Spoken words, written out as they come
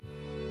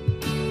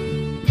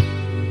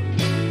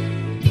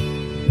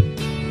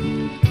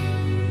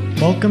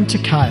Welcome to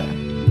Kaya,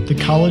 the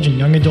college and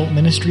young adult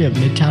ministry of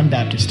Midtown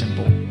Baptist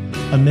Temple,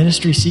 a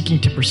ministry seeking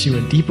to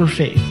pursue a deeper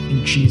faith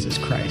in Jesus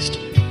Christ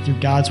through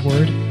God's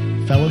Word,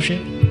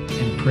 fellowship,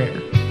 and prayer.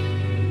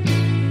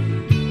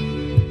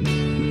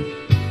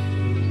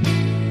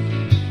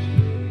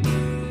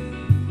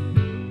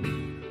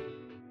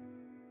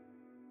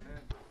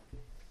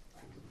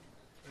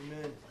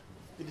 Amen.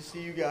 Good to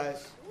see you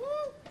guys.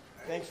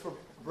 Thanks for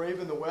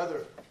braving the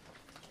weather.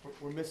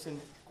 We're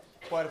missing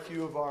quite a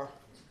few of our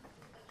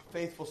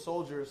faithful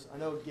soldiers. I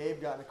know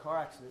Gabe got in a car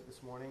accident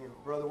this morning,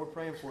 and brother, we're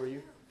praying for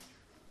you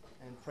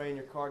and praying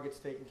your car gets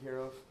taken care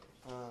of.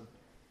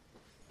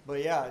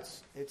 But yeah,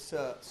 it's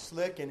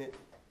slick and it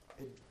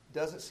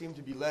doesn't seem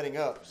to be letting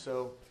up.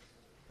 So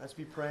let's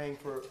be praying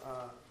for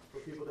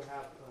people to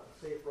have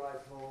safe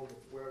rides home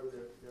wherever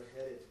they're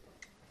headed.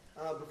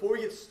 Before we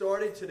get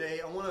started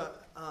today, I want to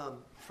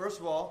first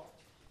of all,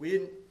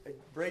 Braden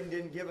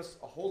didn't give us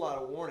a whole lot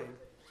of warning,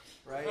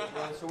 right?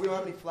 So we don't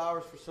have any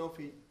flowers for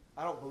Sophie,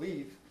 I don't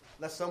believe,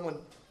 unless someone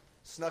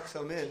snuck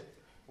some in.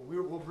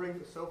 We'll bring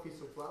Sophie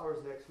some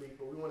flowers next week,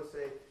 but we want to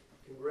say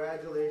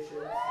congratulations.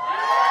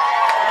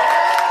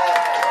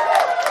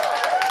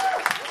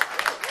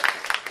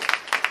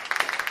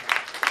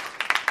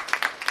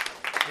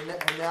 And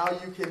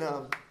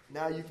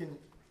now you can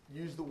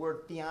use the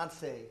word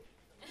fiancé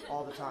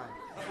all the time,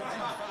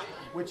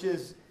 which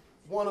is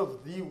one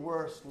of the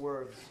worst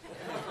words.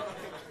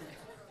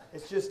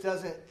 It just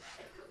does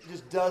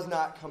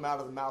not come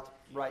out of the mouth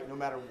right, no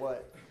matter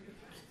what.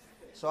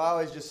 So I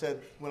always just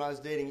said, when I was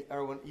dating,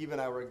 or when Eve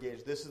and I were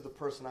engaged, this is the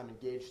person I'm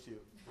engaged to.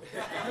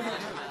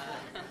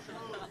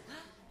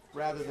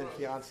 Rather than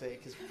fiancé,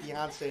 because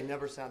fiancé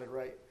never sounded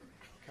right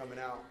coming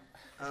out.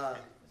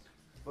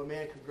 But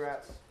man,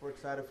 congrats. We're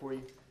excited for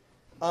you.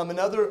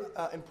 Another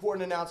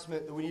important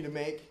announcement that we need to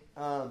make.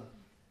 I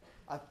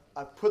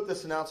put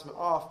this announcement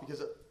off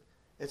because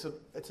it's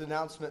an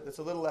announcement that's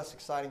a little less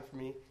exciting for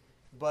me.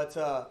 But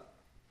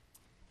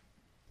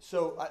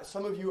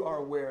some of you are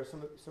aware,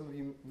 some of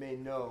you may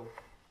know,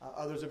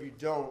 others of you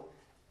don't,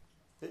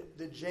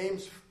 that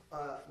James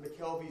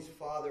McKelvey's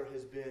father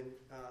has been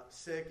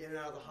sick, in and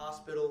out of the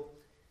hospital,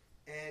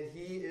 and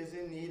he is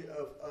in need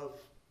of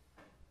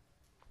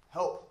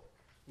help.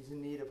 He's in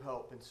need of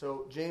help. And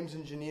so James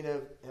and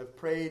Janina have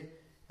prayed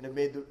and have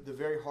made the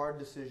very hard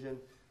decision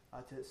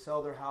to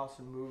sell their house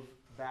and move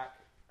back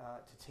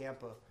to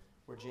Tampa,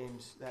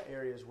 that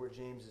area is where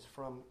James is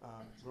from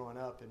growing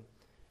up.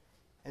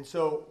 And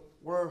so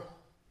we're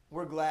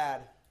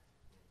glad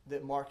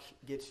that Mark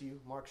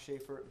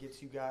Schaefer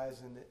gets you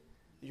guys, and that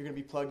you're going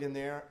to be plugged in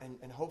there,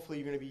 and hopefully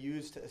you're going to be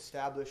used to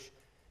establish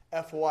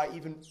FOI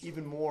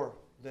even more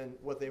than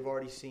what they've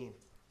already seen.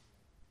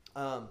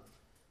 But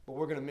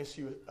we're going to miss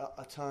you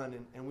a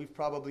ton, and we've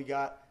probably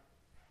got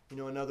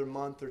another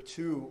month or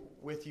two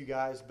with you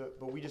guys, but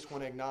we just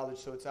want to acknowledge,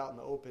 so it's out in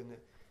the open,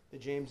 that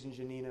James and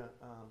Janina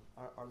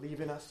are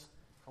leaving us.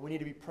 And we need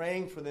to be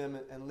praying for them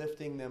and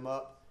lifting them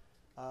up,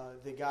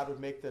 that God would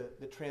make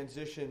the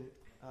transition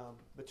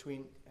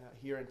between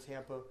here and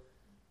Tampa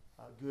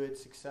good,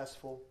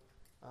 successful,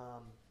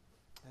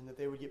 and that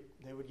they would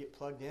get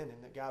plugged in,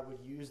 and that God would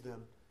use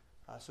them.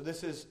 So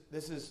this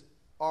is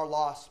our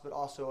loss, but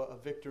also a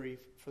victory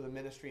for the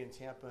ministry in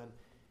Tampa,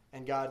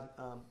 and God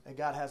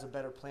has a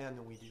better plan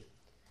than we do,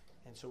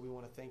 and so we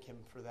want to thank Him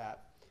for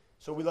that.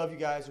 So we love you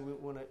guys, and we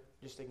want to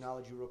just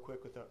acknowledge you real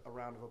quick with a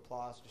round of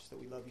applause, just that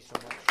we love you so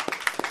much.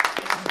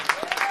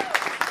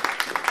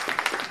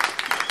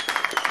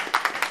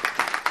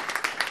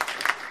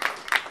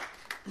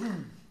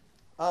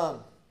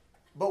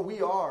 But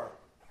we are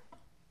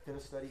going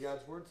to study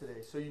God's Word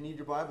today. So you need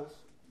your Bibles.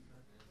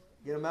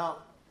 Get them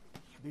out.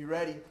 Be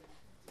ready.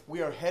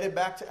 We are headed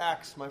back to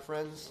Acts, my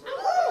friends.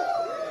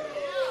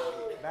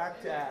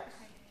 Back to Acts.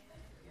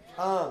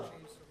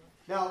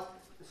 Now,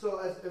 so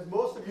as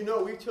most of you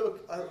know, we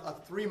took a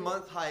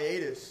 3-month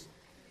hiatus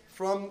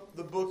from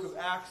the book of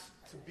Acts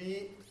to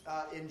be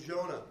in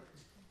Jonah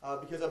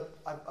because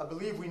I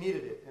believe we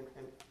needed it, and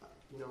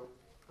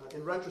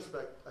in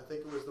retrospect, I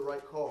think it was the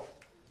right call.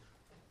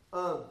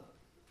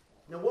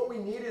 Now, what we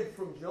needed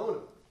from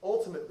Jonah,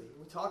 ultimately,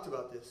 we talked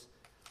about this,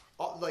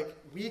 like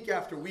week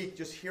after week,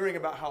 just hearing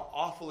about how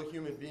awful a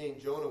human being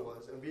Jonah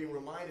was, and being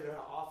reminded of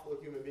how awful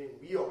a human being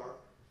we are.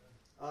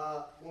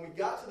 When we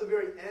got to the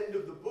very end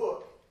of the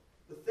book,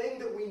 the thing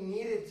that we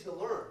needed to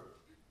learn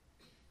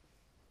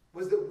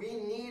was that we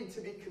need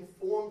to be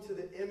conformed to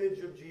the image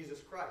of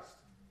Jesus Christ.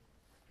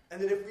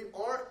 And that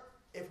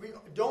if we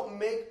don't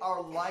make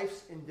our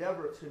life's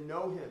endeavor to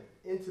know Him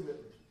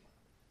intimately,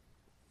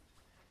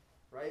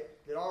 right,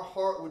 that our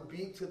heart would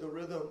beat to the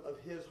rhythm of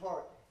His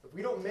heart. If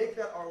we don't make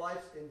that our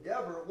life's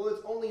endeavor, well,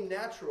 it's only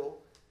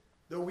natural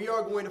that we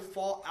are going to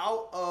fall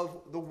out of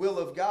the will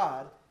of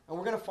God, and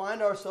we're going to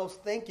find ourselves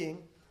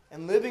thinking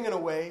and living in a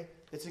way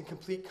that's in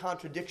complete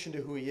contradiction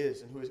to who He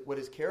is and what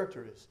His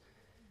character is.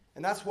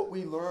 And that's what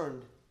we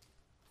learned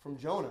from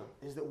Jonah,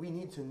 is that we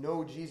need to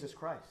know Jesus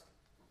Christ.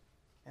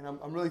 And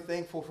I'm really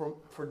thankful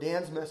for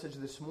Dan's message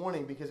this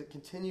morning, because it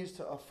continues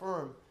to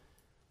affirm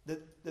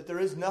that there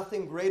is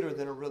nothing greater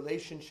than a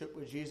relationship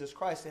with Jesus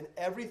Christ. And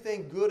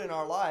everything good in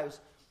our lives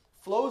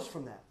flows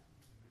from that.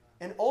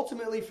 And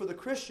ultimately for the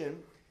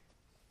Christian,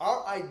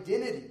 our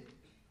identity,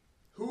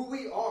 who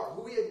we are,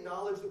 who we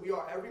acknowledge that we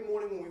are every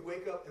morning when we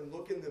wake up and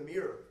look in the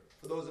mirror,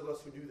 for those of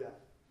us who do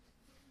that.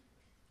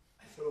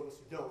 Some of us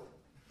who don't.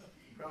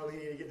 Probably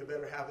need to get in a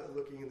better habit of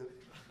looking in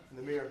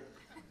the mirror.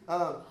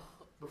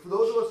 But for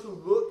those of us who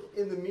look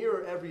in the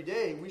mirror every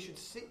day, we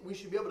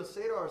should be able to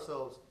say to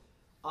ourselves,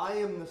 I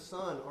am the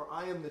son or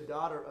I am the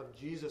daughter of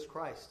Jesus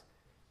Christ.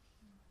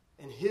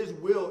 And his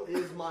will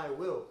is my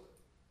will.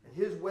 And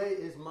his way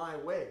is my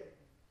way.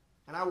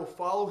 And I will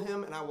follow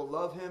him and I will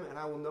love him and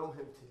I will know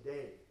him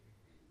today.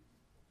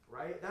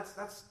 Right?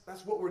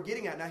 That's what we're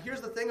getting at. Now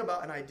here's the thing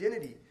about an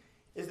identity,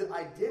 is that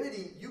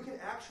identity, you can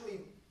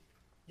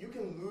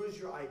lose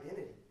your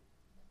identity.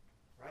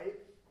 Right?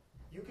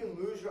 You can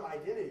lose your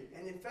identity.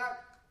 And in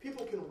fact,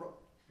 people can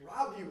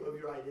rob you of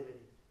your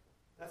identity.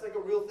 That's like a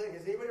real thing.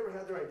 Has anybody ever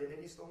had their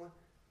identity stolen?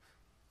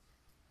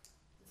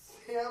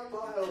 Sam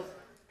Miles.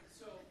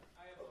 So,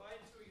 I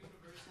applied to a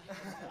university and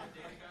the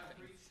data got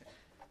breached.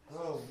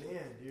 Oh,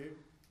 man, dude.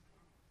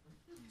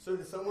 So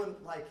did someone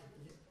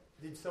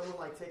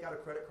take out a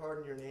credit card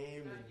in your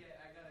name? Not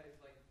yet. I got to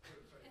put a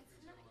credit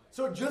breach on mine.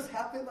 So it just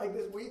happened like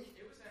this week?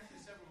 It was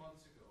actually several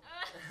months ago.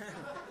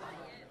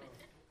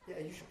 Yeah,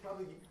 you should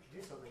probably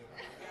do something about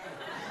it.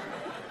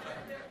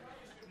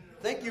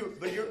 Thank you,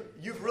 but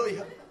you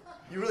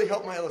really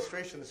helped my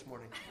illustration this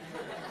morning.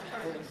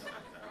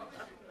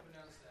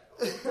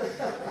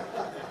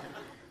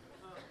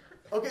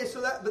 Okay,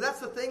 but that's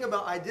the thing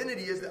about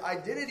identity, is that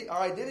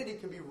our identity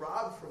can be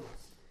robbed from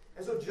us.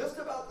 And so just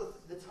about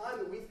the time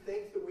that we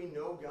think that we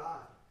know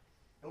God,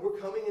 and we're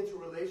coming into a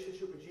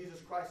relationship with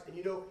Jesus Christ, and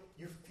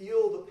you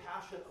feel the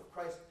passion of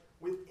Christ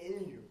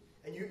within you,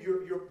 and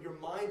your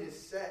mind is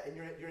set, and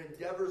your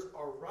endeavors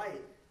are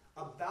right,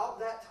 about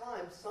that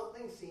time,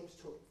 something seems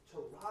to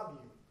rob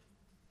you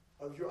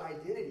of your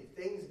identity.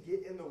 Things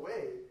get in the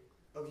way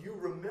of you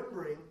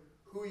remembering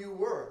who you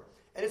were.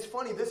 And it's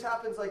funny, this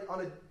happens like on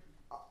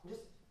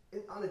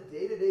a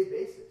day-to-day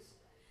basis.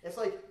 It's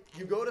like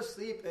you go to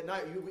sleep at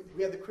night.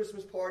 We had the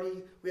Christmas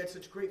party. We had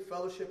such great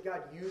fellowship.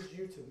 God used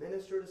you to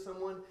minister to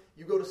someone.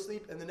 You go to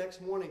sleep, and the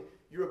next morning,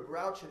 you're a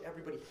grouch and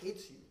everybody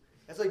hates you.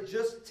 It's like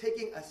just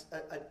taking an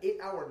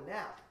 8-hour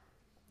nap.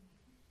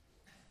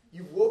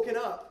 You've woken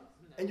up,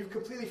 and you've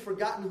completely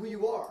forgotten who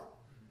you are.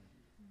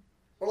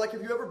 Or like,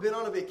 have you ever been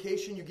on a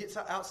vacation, you get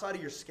outside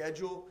of your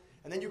schedule,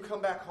 and then you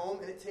come back home,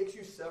 and it takes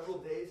you several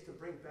days to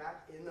bring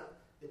back in the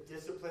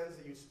disciplines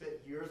that you spent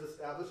years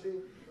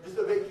establishing? Just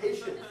a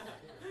vacation,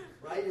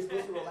 right? You're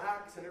supposed to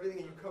relax and everything,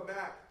 and you come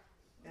back,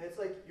 and it's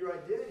like your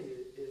identity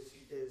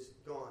is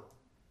gone.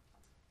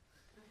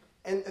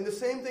 And the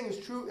same thing is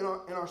true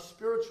in our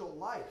spiritual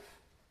life,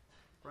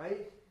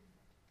 right?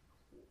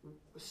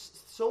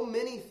 So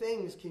many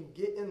things can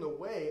get in the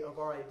way of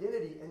our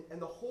identity,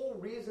 and the whole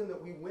reason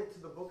that we went to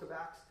the book of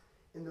Acts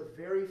in the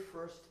very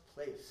first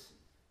place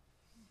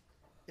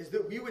is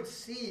that we would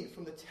see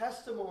from the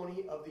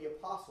testimony of the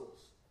apostles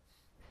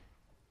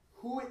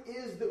who it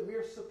is that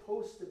we're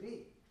supposed to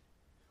be.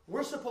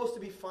 We're supposed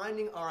to be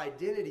finding our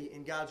identity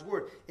in God's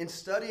Word, in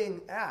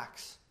studying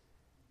Acts.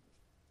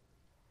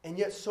 And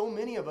yet so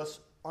many of us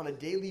on a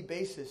daily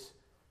basis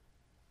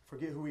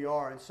forget who we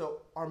are. And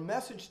so our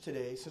message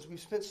today, since we've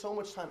spent so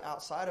much time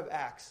outside of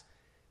Acts,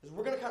 is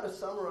we're going to kind of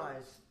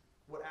summarize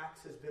what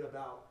Acts has been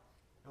about.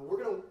 And we're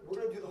going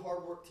to do the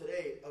hard work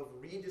today of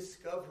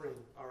rediscovering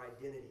our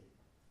identity.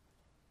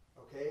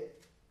 Okay?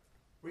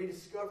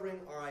 Rediscovering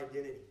our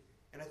identity.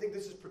 And I think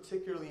this is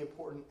particularly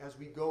important as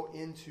we go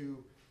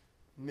into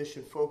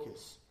mission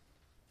focus.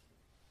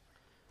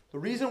 The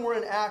reason we're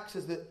in Acts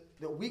is that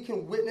we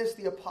can witness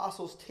the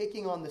apostles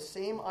taking on the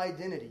same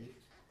identity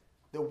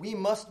that we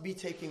must be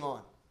taking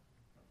on.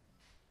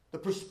 The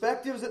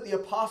perspectives that the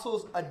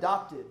apostles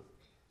adopted.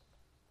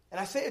 And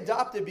I say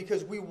adopted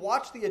because we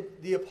watch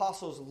the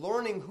apostles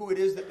learning who it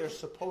is that they're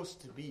supposed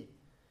to be.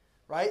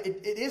 Right?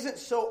 It isn't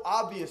so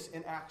obvious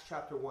in Acts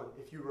chapter 1,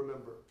 if you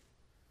remember.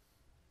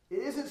 It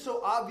isn't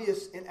so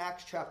obvious in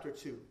Acts chapter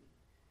 2.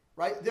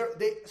 Right?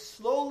 They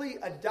slowly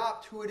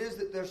adopt who it is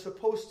that they're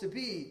supposed to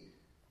be.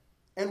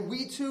 And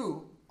we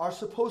too are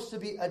supposed to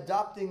be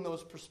adopting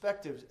those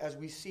perspectives as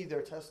we see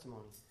their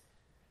testimonies.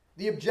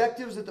 The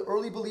objectives that the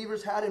early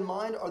believers had in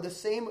mind are the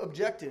same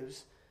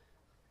objectives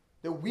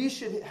that we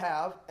should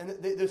have, and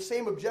the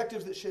same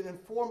objectives that should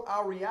inform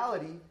our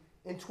reality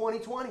in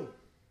 2020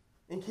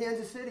 in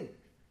Kansas City.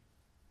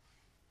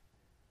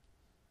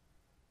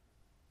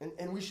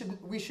 And we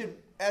should,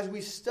 as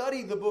we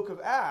study the book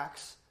of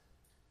Acts,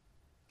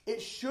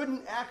 it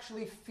shouldn't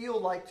actually feel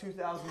like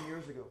 2,000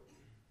 years ago.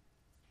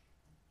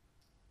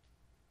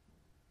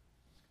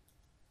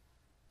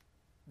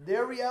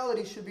 Their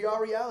reality should be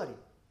our reality.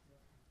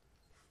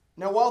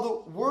 Now, while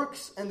the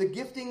works and the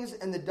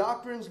giftings and the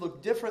doctrines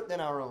look different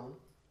than our own,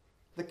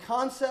 the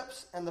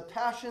concepts and the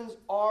passions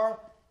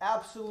are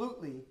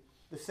absolutely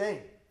the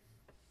same.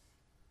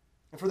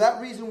 And for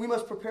that reason, we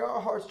must prepare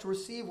our hearts to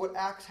receive what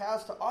Acts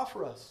has to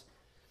offer us.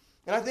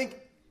 And I think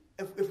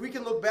if we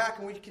can look back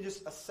and we can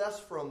just assess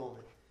for a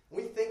moment,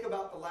 when we think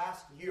about the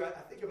last year,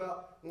 I think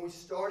about when we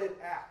started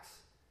Acts.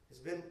 It's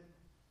been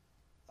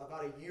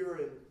about a year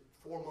and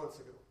 4 months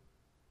ago.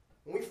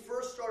 When we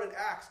first started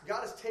Acts,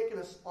 God has taken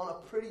us on a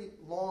pretty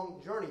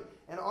long journey,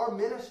 and our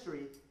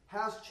ministry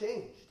has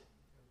changed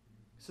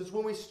since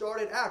when we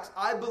started Acts.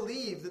 I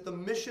believe that the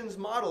missions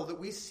model that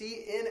we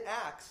see in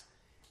Acts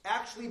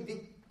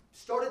actually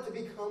started to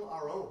become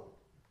our own.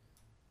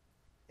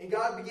 And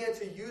God began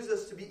to use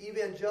us to be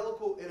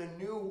evangelical in a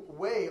new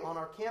way on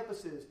our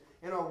campuses,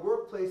 in our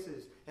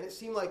workplaces. And it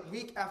seemed like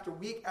week after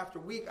week after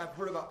week, I've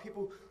heard about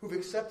people who've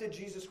accepted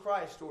Jesus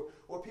Christ,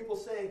 or people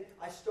saying,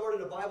 I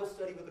started a Bible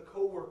study with a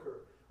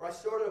coworker, or I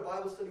started a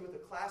Bible study with a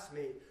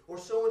classmate, or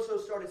so-and-so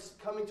started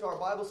coming to our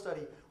Bible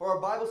study, or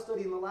our Bible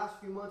study in the last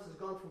few months has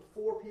gone from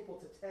 4 people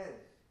to 10.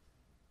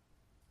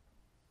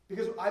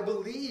 Because I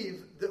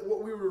believe that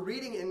what we were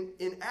reading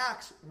in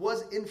Acts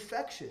was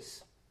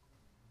infectious.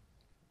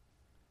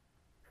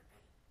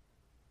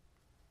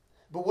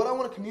 But what I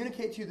want to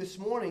communicate to you this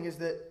morning is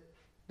that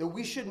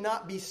we should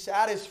not be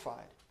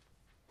satisfied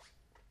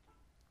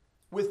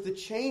with the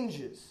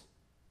changes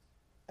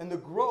and the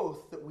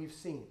growth that we've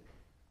seen.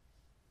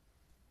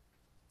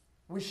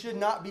 We should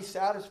not be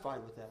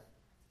satisfied with that.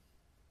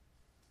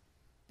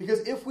 Because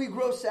if we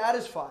grow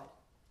satisfied,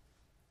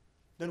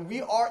 then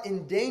we are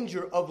in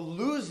danger of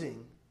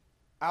losing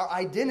our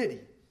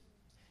identity.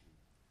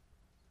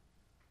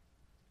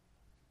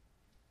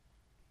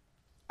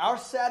 Our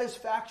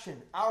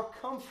satisfaction, our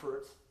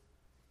comfort,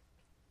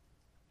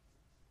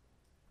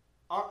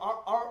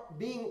 our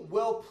being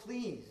well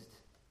pleased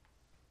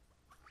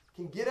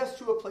can get us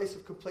to a place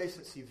of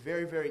complacency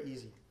very, very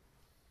easy.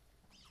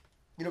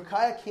 You know,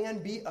 Kaya can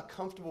be a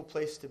comfortable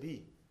place to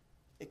be.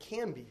 It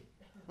can be.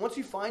 Once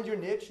you find your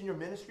niche in your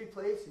ministry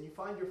place, and you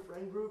find your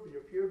friend group and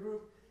your peer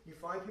group, you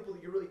find people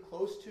that you're really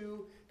close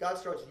to, God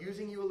starts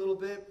using you a little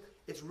bit,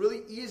 it's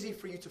really easy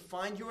for you to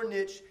find your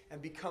niche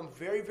and become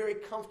very, very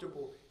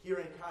comfortable here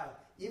in Kaya.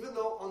 Even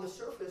though on the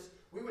surface,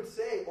 we would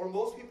say, or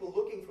most people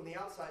looking from the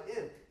outside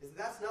in, is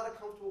that's not a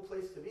comfortable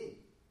place to be.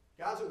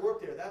 God's at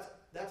work there.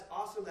 That's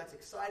awesome, that's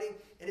exciting,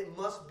 and it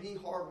must be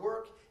hard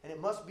work, and it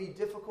must be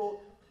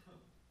difficult.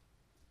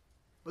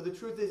 But the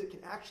truth is, it can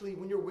actually,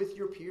 when you're with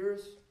your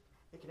peers,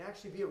 it can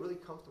actually be a really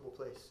comfortable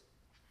place.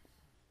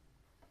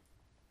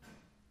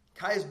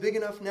 Kaya is big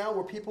enough now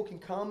where people can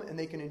come and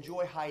they can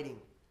enjoy hiding.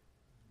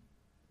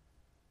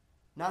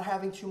 Not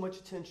having too much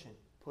attention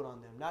put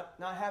on them.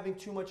 Not having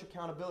too much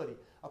accountability.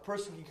 A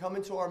person can come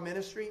into our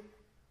ministry,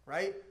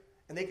 right?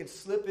 And they can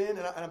slip in.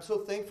 And I'm so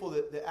thankful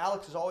that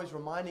Alex is always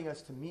reminding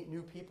us to meet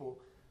new people.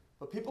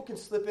 But people can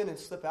slip in and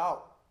slip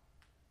out.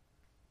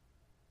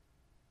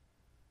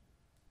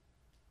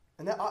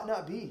 And that ought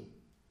not be.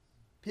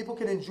 People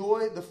can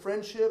enjoy the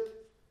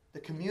friendship, the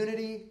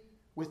community,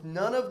 with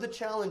none of the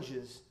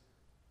challenges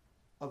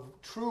of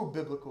true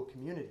biblical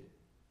community.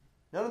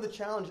 None of the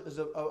challenges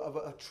of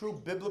a true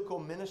biblical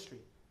ministry.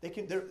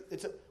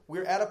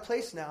 We're at a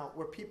place now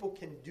where people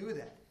can do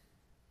that.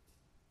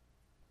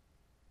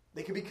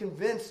 They can be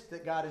convinced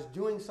that God is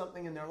doing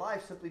something in their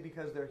life simply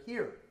because they're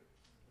here.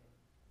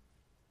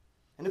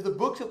 And if the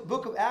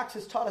book of Acts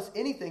has taught us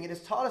anything, it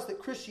has taught us that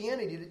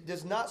Christianity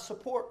does not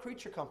support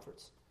creature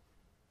comforts.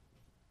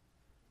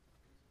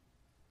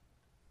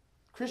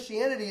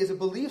 Christianity is a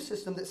belief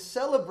system that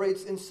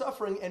celebrates in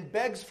suffering and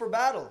begs for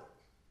battle.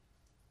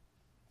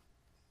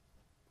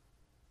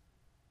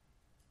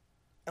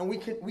 And we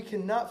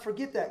cannot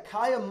forget that.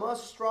 Kaya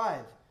must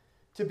strive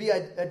to be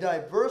a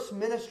diverse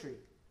ministry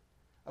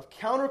of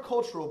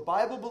countercultural,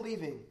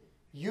 Bible-believing,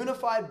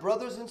 unified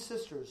brothers and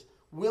sisters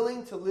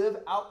willing to live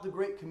out the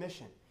Great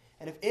Commission.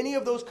 And if any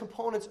of those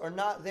components are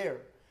not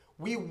there,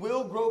 we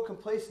will grow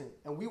complacent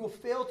and we will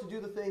fail to do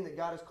the thing that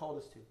God has called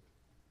us to.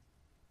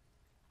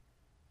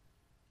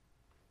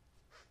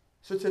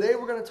 So today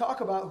we're going to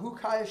talk about who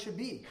Kaya should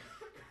be.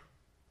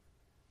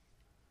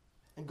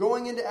 And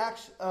going into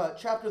Acts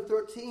chapter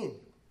 13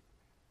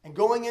 and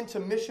going into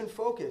mission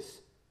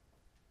focus,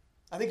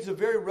 I think it's a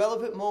very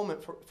relevant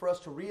moment for us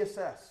to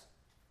reassess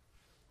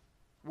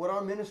what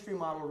our ministry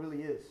model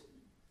really is.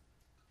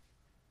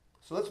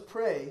 So let's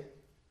pray,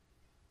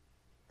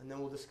 and then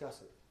we'll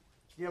discuss it.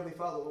 Dear Heavenly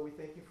Father, Lord, we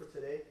thank you for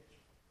today.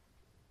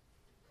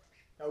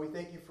 God, we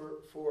thank you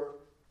for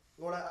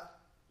Lord,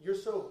 you're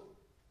so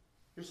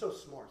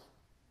smart,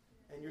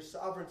 and your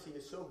sovereignty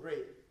is so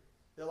great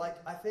that, like,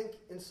 I think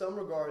in some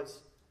regards,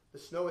 the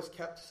snow has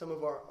kept some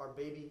of our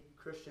baby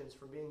Christians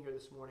from being here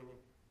this morning.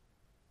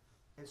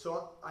 And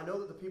so I know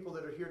that the people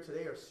that are here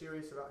today are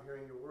serious about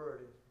hearing your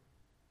word.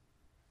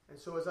 And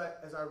so as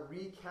I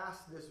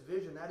recast this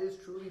vision, that is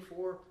truly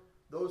for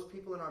those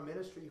people in our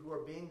ministry who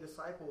are being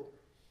discipled,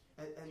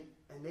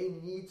 and they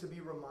need to be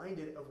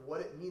reminded of what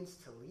it means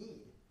to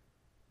lead.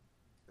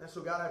 And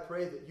so God, I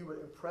pray that you would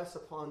impress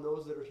upon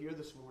those that are here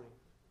this morning,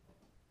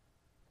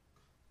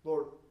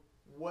 Lord,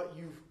 what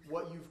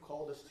you've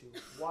called us to,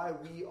 why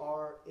we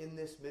are in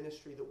this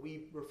ministry that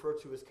we refer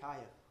to as Kaya,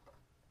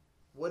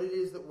 what it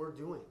is that we're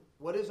doing,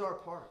 what is our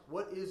part,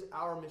 what is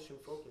our mission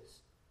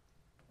focus.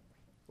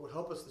 Lord,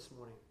 help us this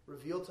morning.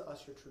 Reveal to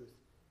us your truth.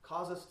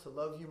 Cause us to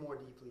love you more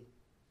deeply.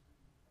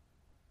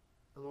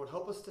 And Lord,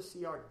 help us to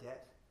see our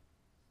debt.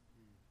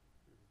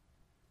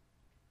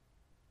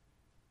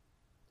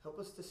 Help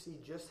us to see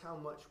just how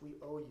much we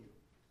owe you.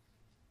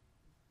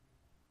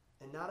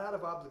 And not out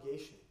of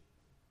obligation,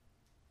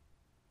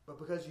 but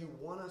because you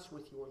want us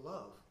with your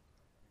love.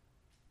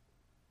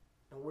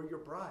 And we're your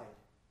bride.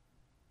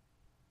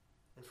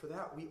 And for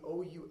that, we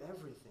owe you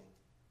everything.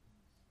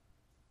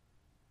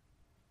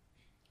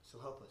 So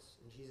help us.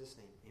 In Jesus'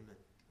 name, amen.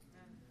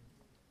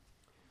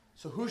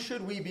 So who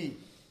should we be?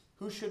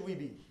 Who should we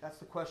be? That's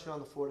the question on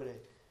the floor today.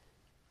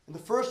 And the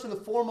first and the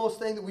foremost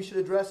thing that we should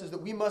address is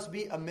that we must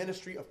be a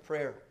ministry of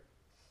prayer.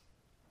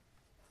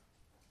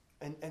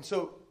 And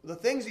so the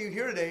things that you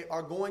hear today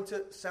are going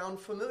to sound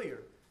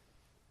familiar.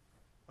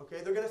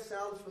 Okay, they're going to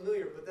sound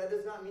familiar, but that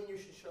does not mean you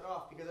should shut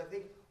off, because I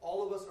think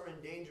all of us are in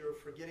danger of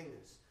forgetting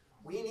this.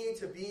 We need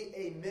to be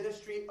a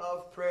ministry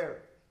of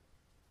prayer.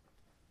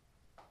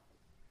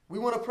 We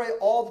want to pray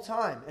all the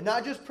time, and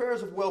not just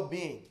prayers of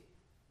well-being,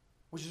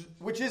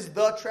 which is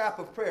the trap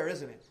of prayer,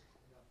 isn't it?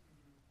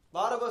 A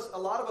lot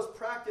of us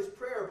practice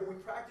prayer, but we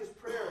practice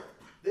prayer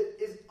that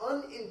is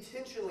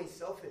unintentionally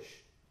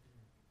selfish.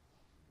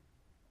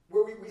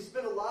 Where we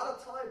spend a lot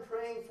of time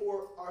praying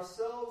for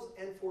ourselves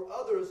and for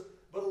others,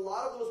 but a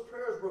lot of those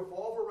prayers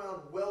revolve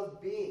around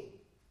well-being.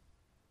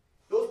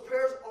 Those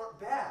prayers aren't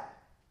bad.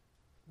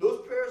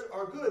 Those prayers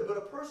are good, but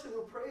a person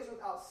who prays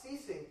without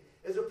ceasing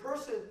is a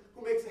person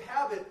who makes a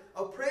habit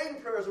of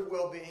praying prayers of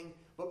well-being,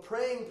 but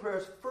praying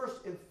prayers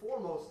first and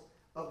foremost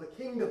of the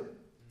kingdom.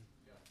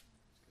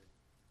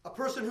 A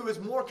person who is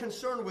more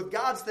concerned with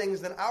God's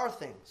things than our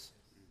things.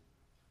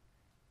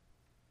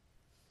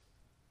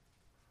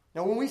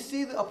 Now, when we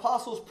see the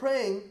apostles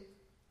praying,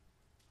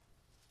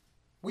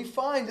 we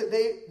find that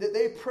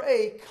they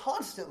pray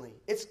constantly.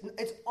 It's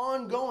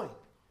ongoing.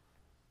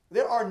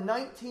 There are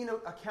 19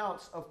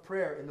 accounts of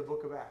prayer in the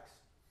book of Acts.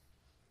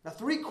 Now,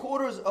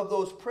 3/4 of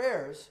those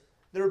prayers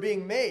that are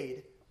being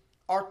made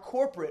are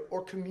corporate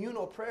or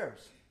communal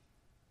prayers.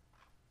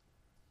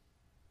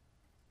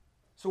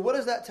 So what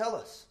does that tell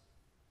us?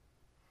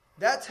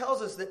 That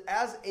tells us that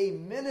as a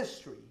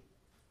ministry,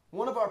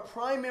 one of our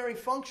primary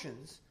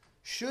functions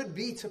should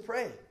be to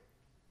pray.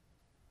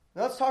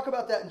 Now let's talk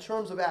about that in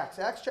terms of Acts.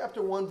 Acts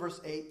chapter 1, verse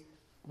 8.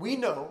 We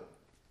know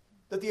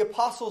that the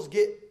apostles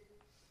get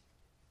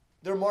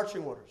their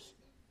marching orders.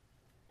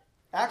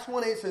 Acts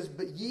 1:8 says,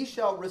 "But ye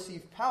shall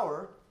receive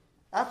power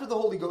after the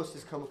Holy Ghost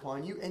is come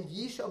upon you, and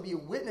ye shall be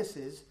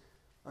witnesses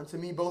unto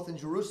me both in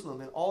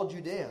Jerusalem and all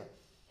Judea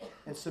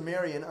and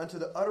Samaria and unto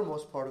the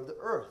uttermost part of the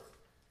earth."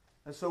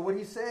 And so what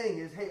he's saying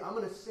is, hey, I'm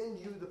going to send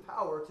you the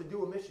power to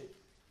do a mission.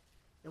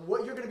 And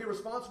what you're going to be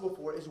responsible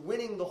for is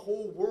winning the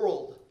whole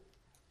world.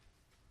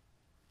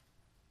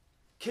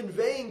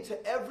 Conveying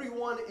to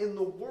everyone in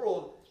the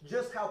world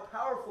just how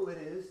powerful it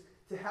is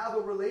to have a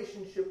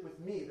relationship with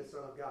me, the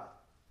Son of God.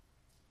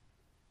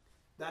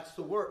 That's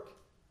the work.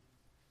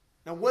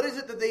 Now, what is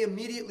it that they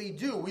immediately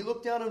do? We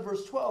look down in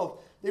verse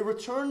 12. Then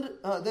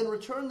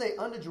returned they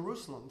unto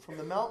Jerusalem from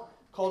the mount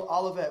called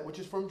Olivet, which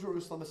is from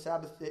Jerusalem a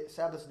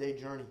Sabbath day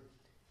journey.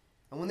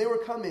 And when they were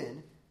come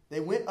in,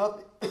 they went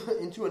up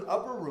into an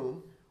upper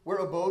room where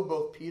abode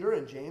both Peter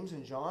and James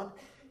and John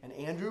and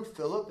Andrew,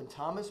 Philip and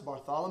Thomas,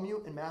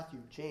 Bartholomew and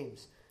Matthew,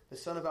 James, the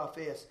son of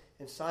Alphaeus,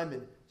 and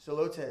Simon,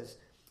 Zelotes,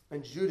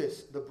 and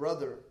Judas, the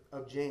brother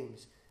of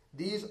James.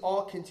 These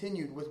all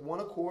continued with one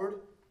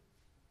accord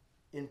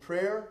in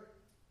prayer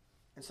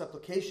and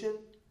supplication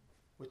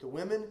with the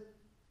women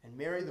and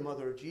Mary, the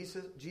mother of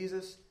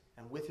Jesus,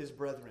 and with his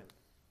brethren.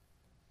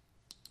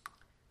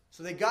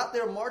 So they got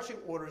their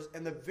marching orders,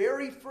 and the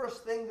very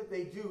first thing that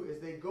they do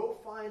is they go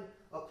find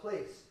a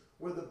place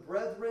where the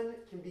brethren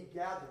can be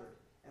gathered,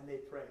 and they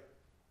pray.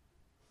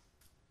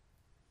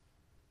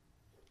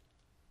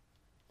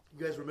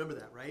 You guys remember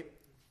that, right?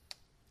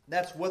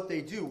 That's what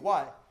they do.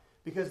 Why?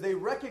 Because they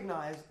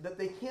recognize that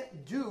they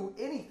can't do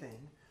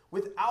anything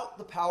without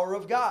the power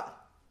of God.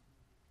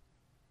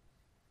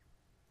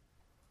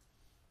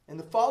 In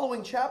the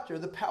following chapter,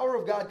 the power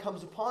of God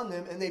comes upon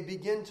them, and they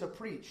begin to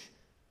preach.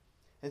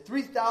 And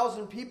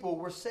 3,000 people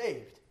were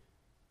saved.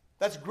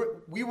 That's great.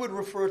 We would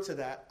refer to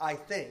that, I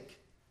think,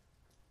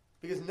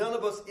 because none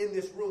of us in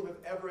this room have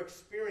ever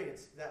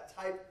experienced that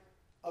type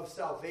of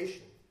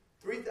salvation.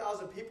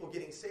 3,000 people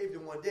getting saved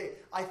in one day.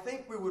 I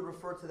think we would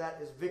refer to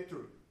that as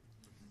victory.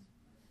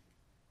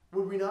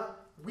 Would we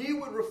not? We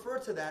would refer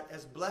to that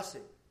as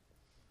blessing.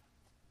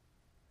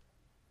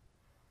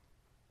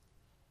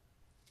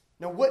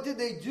 Now, what did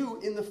they do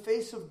in the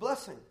face of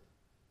blessing?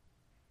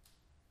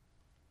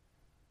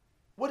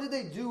 What did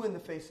they do in the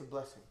face of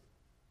blessing?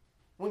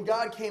 When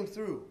God came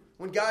through,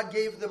 when God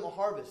gave them a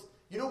harvest.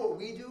 You know what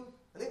we do?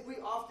 I think we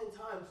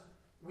oftentimes,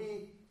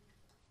 we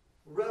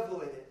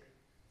revel in it.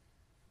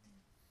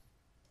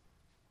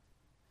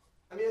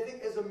 I mean, I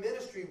think as a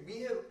ministry,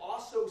 we have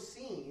also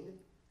seen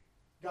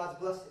God's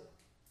blessing.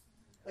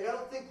 Like, I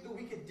don't think that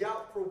we could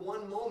doubt for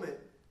one moment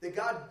that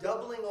God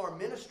doubling our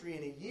ministry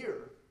in a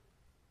year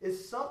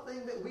is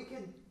something that we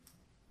could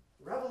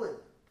revel in.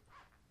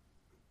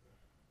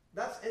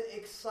 That's an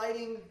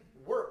exciting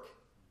work.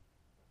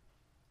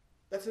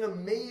 That's an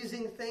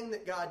amazing thing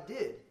that God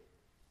did.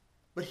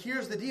 But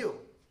here's the deal.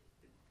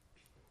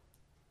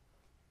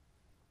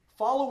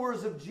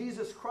 Followers of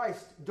Jesus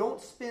Christ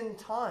don't spend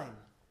time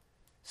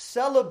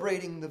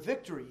celebrating the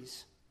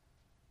victories,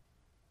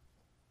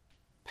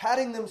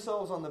 patting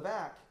themselves on the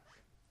back,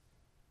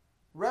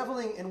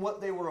 reveling in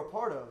what they were a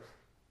part of.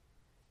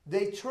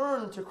 They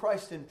turn to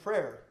Christ in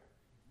prayer.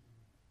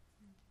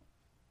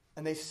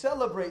 And they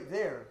celebrate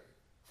there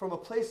from a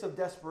place of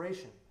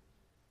desperation,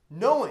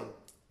 knowing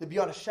that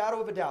beyond a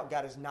shadow of a doubt,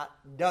 God is not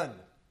done. Amen.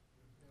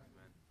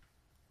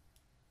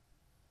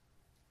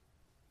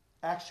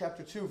 Acts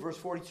chapter 2, verse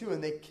 42,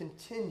 and they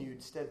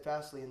continued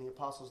steadfastly in the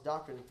apostles'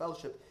 doctrine and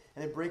fellowship,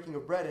 and in breaking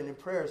of bread and in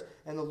prayers,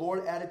 and the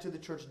Lord added to the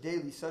church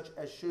daily such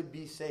as should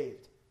be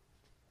saved.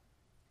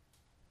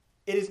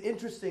 It is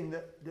interesting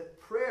that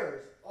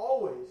prayers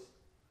always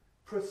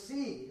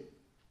precede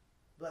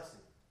blessing.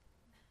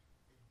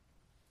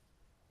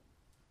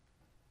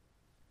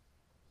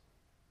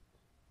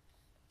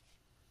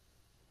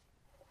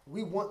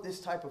 We want this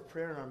type of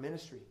prayer in our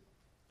ministry.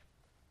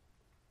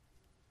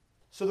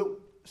 So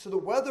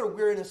that whether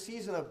we're in a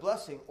season of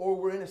blessing or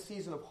we're in a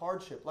season of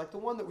hardship, like the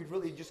one that we've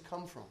really just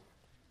come from,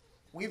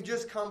 we've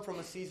just come from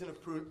a season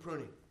of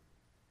pruning.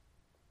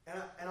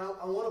 And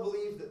I want to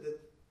believe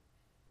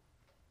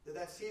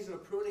that season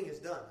of pruning is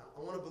done. I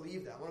want to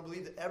believe that. I want to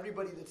believe that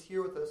everybody that's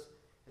here with us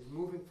is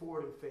moving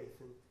forward in faith.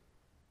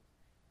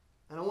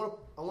 And I want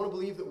to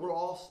believe that we're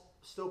all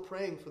still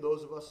praying for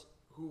those of us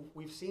who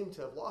we've seemed to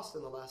have lost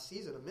in the last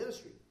season of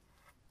ministry.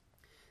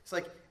 It's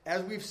like,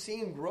 as we've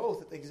seen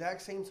growth at the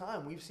exact same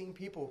time, we've seen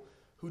people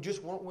who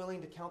just weren't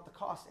willing to count the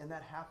cost, and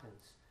that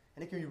happens.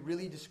 And it can be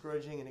really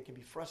discouraging, and it can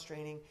be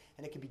frustrating,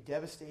 and it can be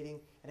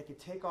devastating, and it can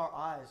take our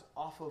eyes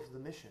off of the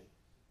mission.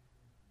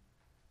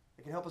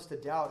 It can help us to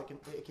doubt.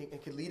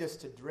 It can lead us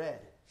to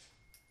dread.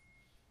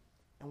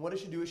 And what it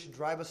should do, it should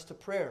drive us to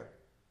prayer,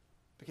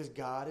 because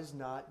God is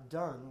not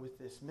done with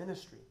this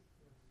ministry.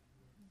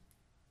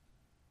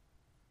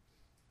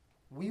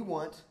 We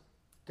want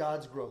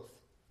God's growth.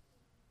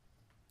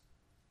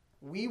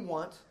 We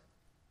want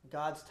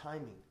God's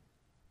timing.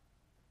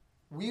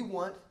 We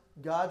want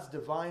God's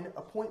divine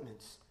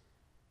appointments.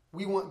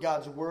 We want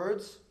God's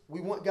words.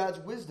 We want God's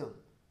wisdom.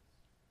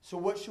 So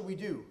what should we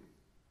do?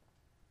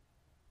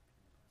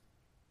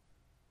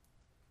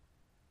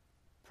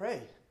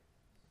 Pray.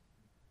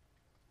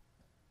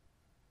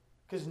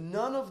 Because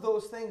none of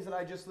those things that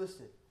I just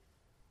listed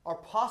are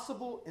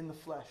possible in the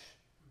flesh.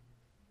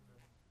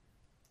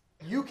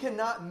 You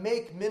cannot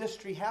make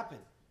ministry happen.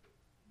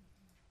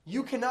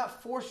 You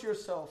cannot force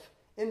yourself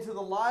into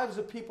the lives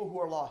of people who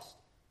are lost.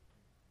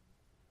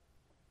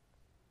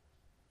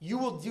 You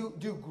will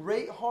do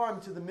great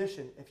harm to the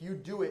mission if you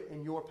do it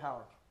in your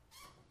power.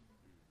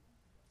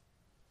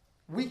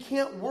 We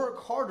can't work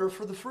harder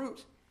for the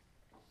fruit.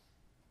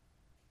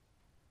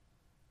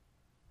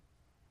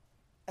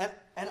 And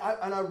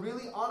I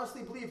really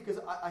honestly believe,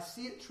 because I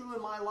see it true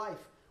in my life,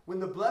 when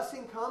the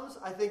blessing comes,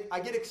 I think I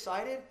get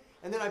excited,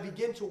 and then I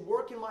begin to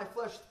work in my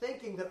flesh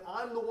thinking that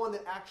I'm the one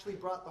that actually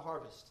brought the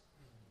harvest.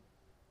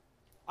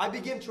 I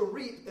begin to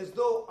reap as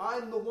though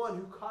I'm the one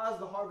who caused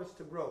the harvest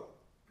to grow.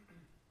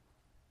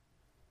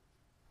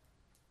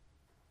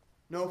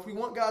 No, if we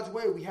want God's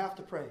way, we have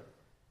to pray.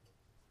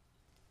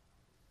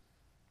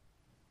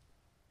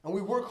 And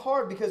we work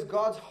hard because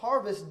God's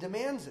harvest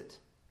demands it.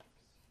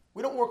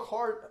 We don't work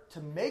hard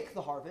to make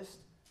the harvest.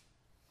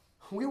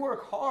 We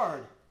work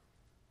hard.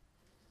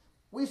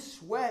 We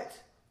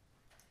sweat.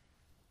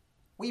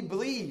 We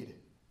bleed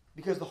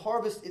because the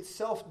harvest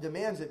itself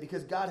demands it,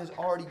 because God has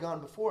already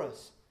gone before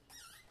us.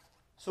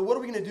 So what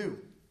are we going to do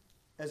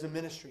as a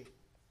ministry?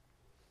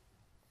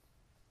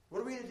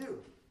 What are we going to do?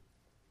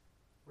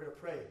 We're going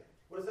to pray.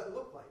 What does that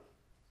look like?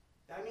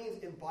 That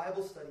means in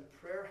Bible study,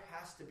 prayer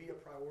has to be a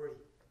priority.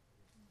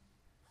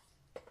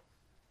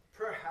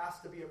 Prayer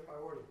has to be a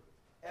priority.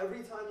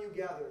 Every time you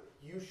gather,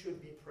 you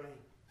should be praying.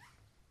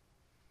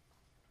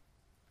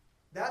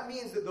 That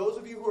means that those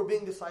of you who are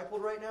being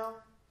discipled right now,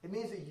 it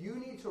means that you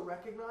need to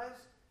recognize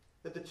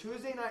that the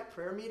Tuesday night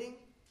prayer meeting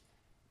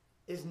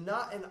is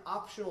not an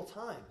optional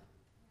time.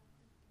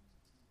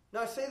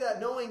 Now, I say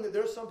that knowing that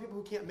there's some people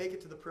who can't make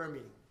it to the prayer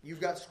meeting.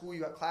 You've got school,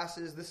 you've got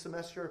classes this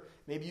semester.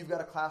 Maybe you've got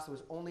a class that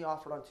was only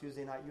offered on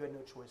Tuesday night. You had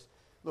no choice.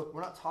 Look,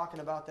 we're not talking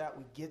about that.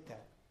 We get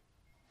that.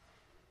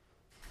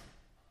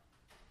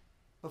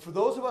 But for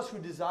those of us who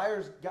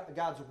desires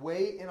God's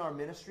way in our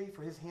ministry,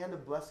 for His hand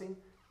of blessing,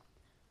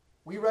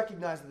 we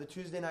recognize that the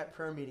Tuesday night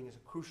prayer meeting is a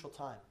crucial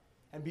time.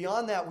 And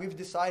beyond that, we've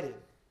decided,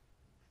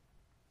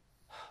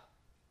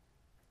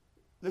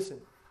 listen,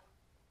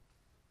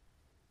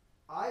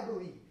 I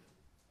believe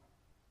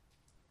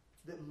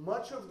that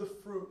much of the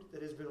fruit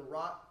that has been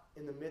wrought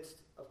in the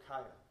midst of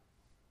Kaya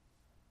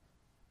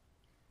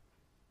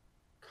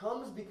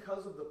comes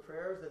because of the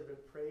prayers that have been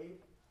prayed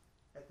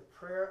at the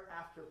prayer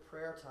after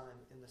prayer time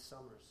in the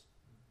summers.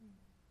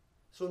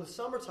 So in the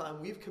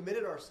summertime, we've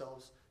committed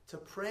ourselves to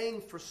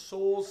praying for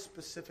souls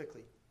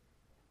specifically.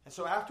 And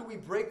so after we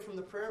break from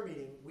the prayer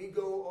meeting, we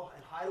go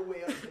and hide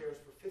away upstairs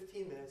for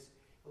 15 minutes,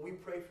 and we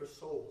pray for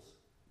souls.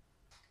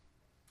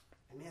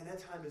 And man, that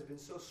time has been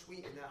so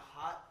sweet in that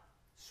hot,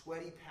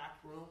 sweaty,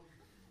 packed room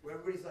where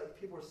everybody's like,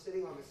 people are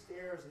sitting on the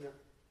stairs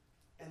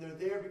and they're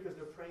there because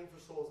they're praying for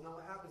souls. And then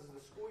what happens is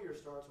the school year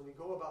starts and we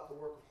go about the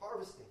work of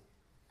harvesting.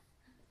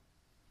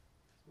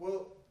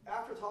 Well,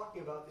 after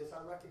talking about this,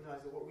 I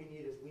recognize that what we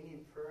need is we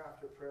need prayer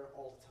after prayer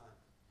all the time.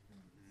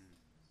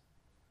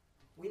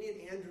 We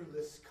need Andrew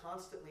lists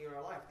constantly in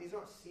our life. These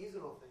aren't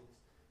seasonal things.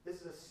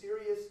 This is a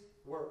serious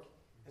work.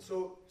 And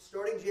so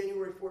starting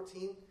January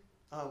 14th,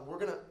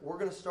 we're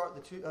gonna start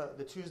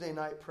the Tuesday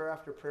night prayer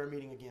after prayer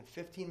meeting again.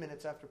 15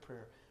 minutes after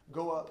prayer,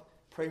 go up,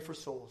 pray for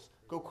souls.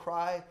 Go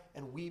cry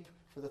and weep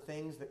for the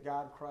things that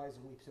God cries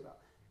and weeps about.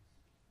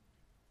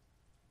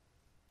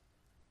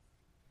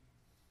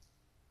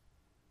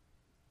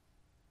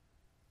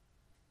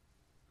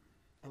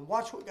 And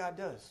watch what God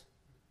does.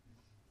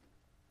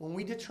 When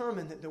we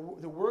determine that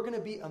we're going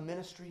to be a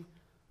ministry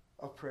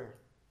of prayer.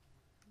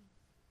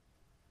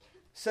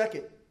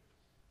 Second,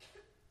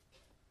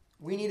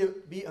 we need to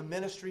be a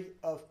ministry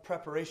of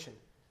preparation.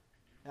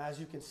 Now, as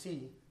you can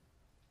see,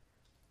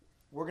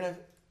 we're going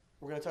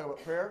to talk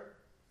about prayer.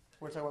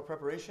 We're going to talk about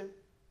preparation.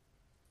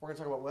 We're going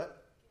to talk about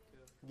what?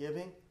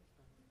 Giving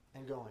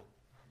and going.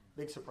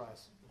 Big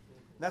surprise.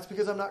 And that's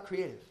because I'm not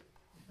creative.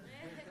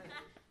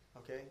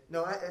 Okay?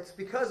 No, it's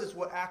because it's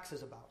what Acts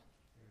is about.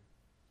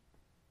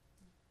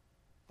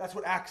 That's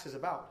what Acts is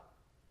about.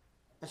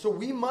 And so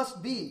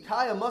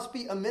Kaya must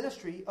be a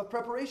ministry of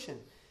preparation.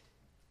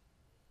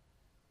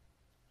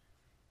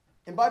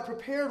 And by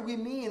prepared, we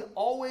mean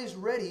always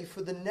ready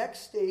for the next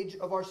stage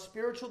of our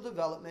spiritual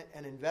development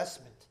and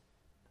investment.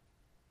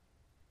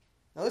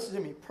 Now listen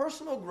to me.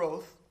 Personal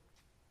growth,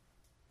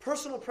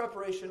 personal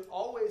preparation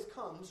always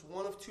comes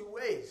one of two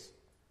ways.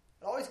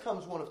 It always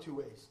comes one of two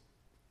ways.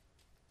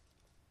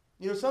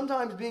 You know,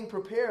 sometimes being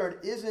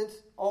prepared isn't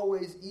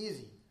always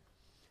easy.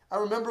 I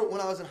remember when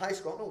I was in high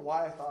school, I don't know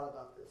why I thought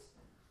about this,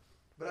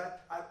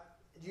 but I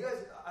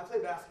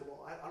played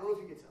basketball. I don't know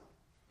if you can tell.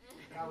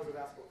 I was a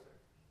basketball player.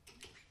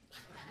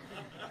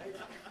 Right?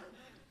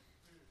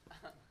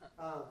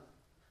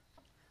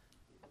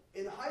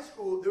 In high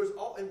school,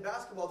 in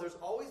basketball, there's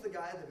always the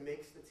guy that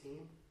makes the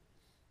team,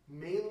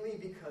 mainly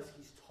because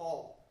he's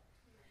tall.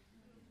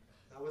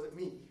 That wasn't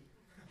me,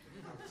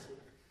 obviously.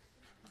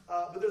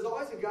 But there's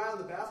always a guy on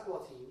the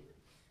basketball team.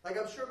 Like,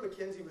 I'm sure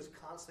Mackenzie was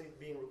constantly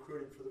being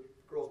recruited for the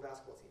girls'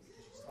 basketball team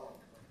because she's tall,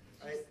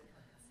 right?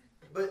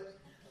 But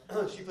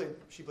she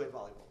played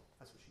volleyball.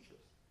 That's what she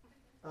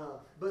chose.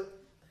 But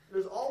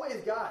there's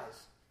always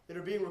guys that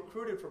are being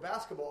recruited for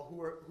basketball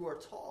who are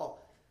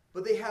tall,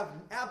 but they have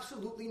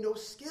absolutely no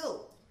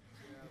skill.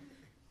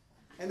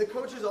 And the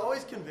coach is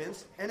always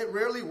convinced, and it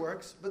rarely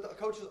works, but the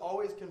coach is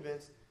always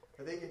convinced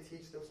that they can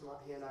teach them some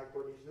hand-eye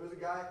coordination. There was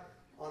a guy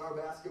on our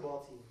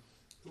basketball team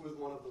who was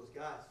one of those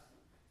guys.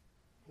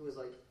 He was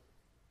like,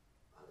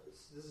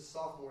 this is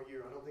sophomore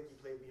year. I don't think he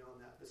played beyond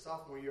that. The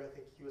sophomore year, I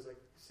think he was like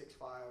 6'5",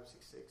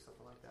 6'6",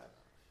 something like that.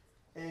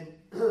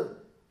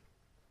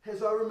 And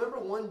so I remember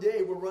one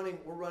day we're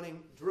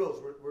running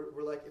drills.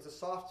 We're like, it's a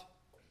soft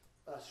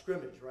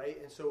scrimmage, right?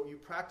 And so you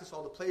practice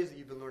all the plays that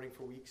you've been learning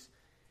for weeks.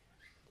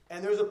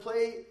 And there's a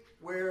play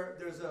where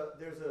there's a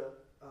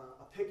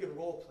pick and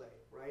roll play,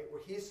 right?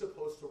 Where he's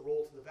supposed to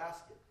roll to the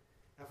basket.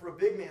 Now, for a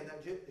big man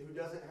who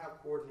doesn't have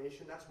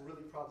coordination, that's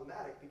really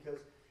problematic because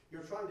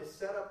you're trying to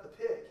set up the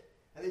pick,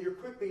 and then you're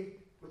quickly,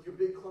 with your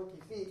big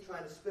clunky feet,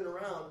 trying to spin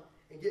around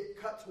and get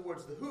cut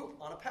towards the hoop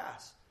on a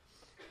pass.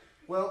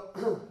 Well,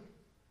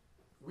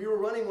 we were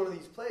running one of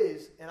these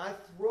plays, and I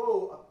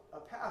throw a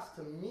pass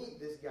to meet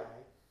this guy,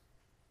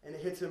 and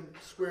it hits him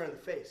square in the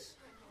face.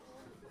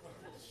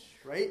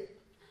 Right?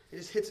 It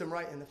just hits him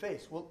right in the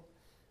face. Well,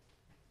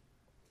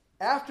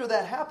 after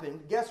that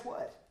happened, guess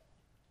what?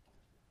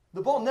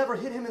 The ball never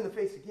hit him in the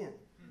face again.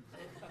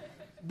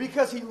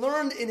 Because he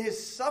learned in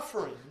his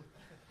suffering,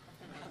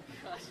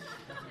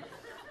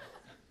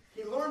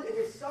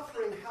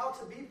 how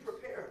to be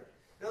prepared.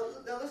 Now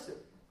listen.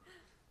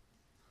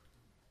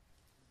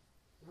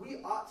 We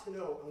ought to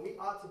know, and we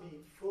ought to be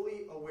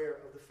fully aware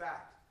of the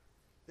fact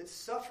that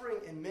suffering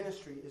in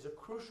ministry is a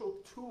crucial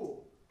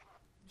tool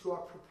to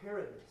our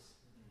preparedness.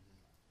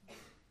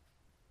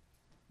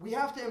 We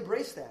have to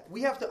embrace that.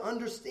 We have to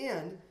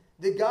understand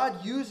that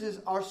God uses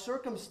our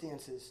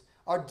circumstances,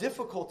 our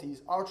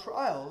difficulties, our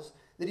trials,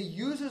 that He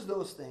uses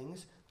those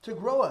things to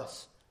grow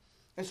us.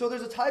 And so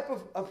there's a type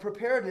of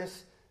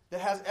preparedness that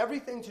has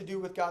everything to do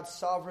with God's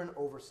sovereign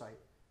oversight.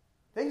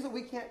 Things that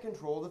we can't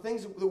control, the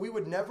things that we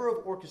would never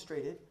have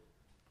orchestrated,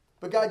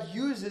 but God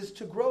uses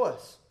to grow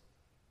us.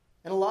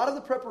 And a lot of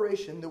the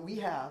preparation that we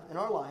have in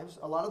our lives,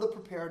 a lot of the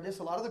preparedness,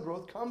 a lot of the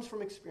growth comes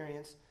from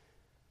experience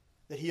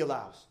that He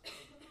allows.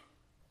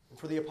 And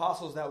for the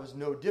apostles, that was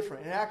no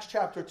different. In Acts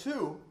chapter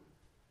 2,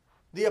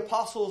 the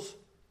apostles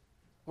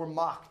were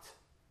mocked.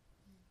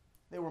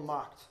 They were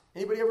mocked.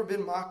 Anybody ever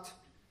been mocked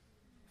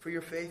for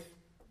your faith?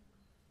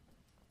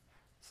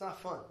 It's not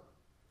fun.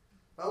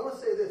 But I want to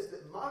say this,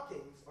 that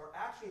mockings are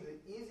actually the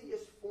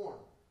easiest form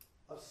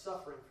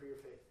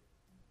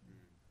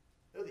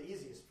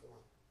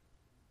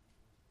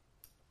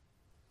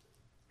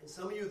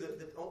some of you,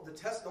 the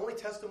only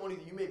testimony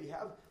that you maybe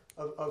have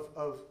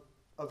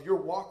of your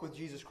walk with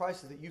Jesus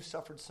Christ is that you've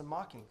suffered some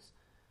mockings.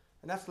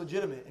 And that's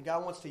legitimate. And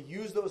God wants to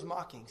use those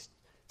mockings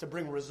to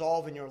bring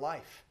resolve in your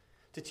life,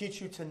 to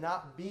teach you to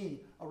not be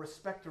a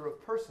respecter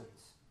of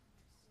persons.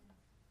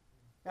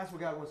 That's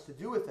what God wants to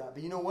do with that.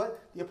 But you know what?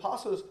 The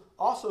apostles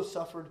also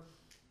suffered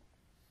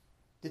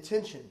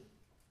detention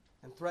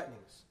and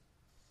threatenings.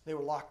 They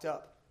were locked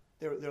up.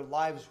 Their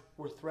lives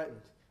were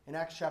threatened. In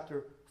Acts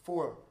chapter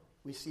 4,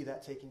 we see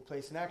that taking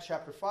place. In Acts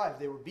chapter 5,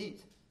 they were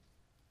beat,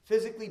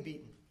 physically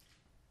beaten.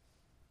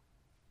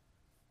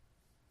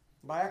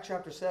 By Acts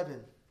chapter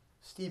 7,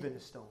 Stephen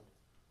is stoned.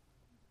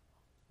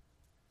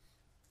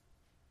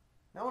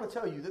 Now I want to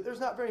tell you that there's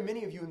not very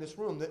many of you in this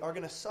room that are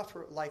going to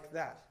suffer like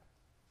that.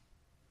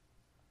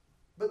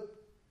 But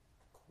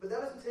that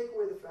doesn't take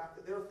away the fact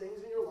that there are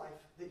things in your life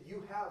that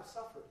you have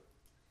suffered.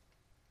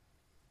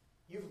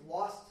 You've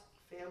lost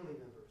family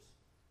members.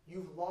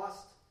 You've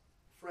lost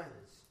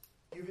friends.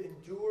 You've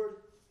endured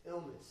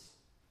illness.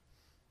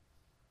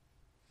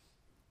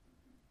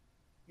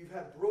 You've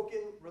had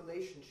broken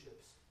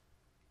relationships.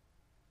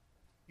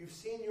 You've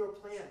seen your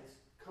plans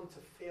come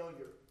to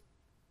failure.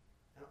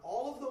 And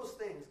all of those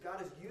things,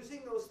 God is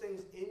using those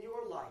things in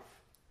your life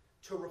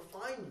to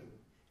refine you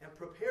and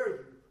prepare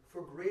you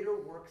for greater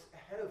works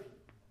ahead of you.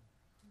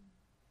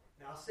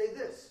 Now I'll say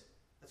this.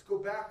 Let's go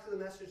back to the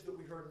message that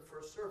we heard in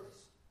first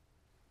service.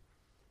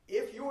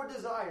 If your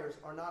desires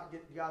are not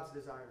God's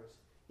desires,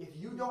 if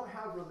you don't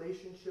have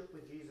relationship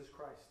with Jesus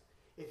Christ,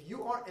 if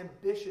you aren't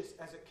ambitious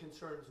as it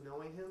concerns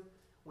knowing Him,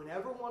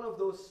 whenever one of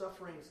those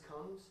sufferings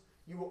comes,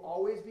 you will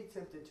always be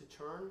tempted to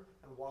turn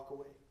and walk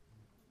away.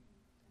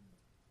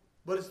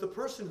 But it's the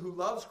person who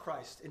loves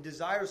Christ and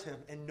desires Him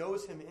and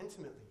knows Him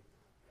intimately,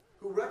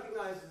 who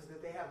recognizes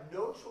that they have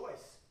no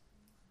choice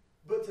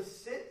but to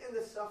sit in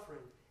the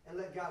suffering and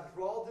let God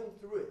draw them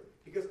through it,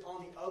 because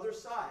on the other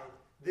side,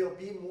 they'll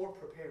be more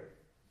prepared.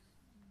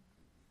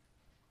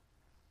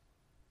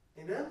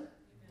 Amen? Amen.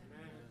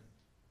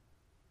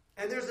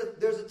 And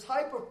there's a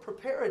type of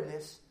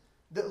preparedness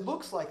that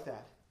looks like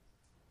that.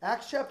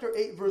 Acts chapter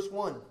 8, verse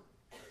 1,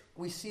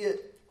 we see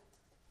it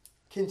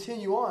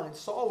continue on. And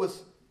Saul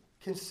was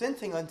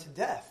consenting unto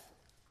death.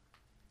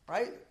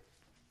 Right?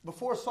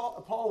 Before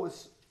Saul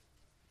was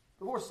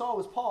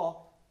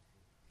Paul.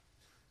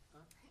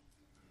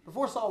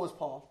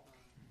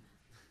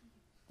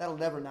 That'll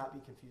never not be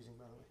confusing,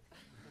 by the way.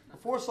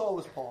 Before Saul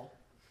was Paul,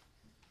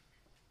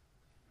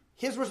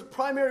 his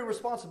primary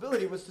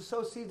responsibility was to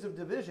sow seeds of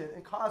division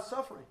and cause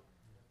suffering.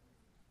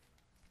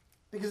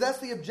 Because that's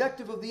the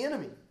objective of the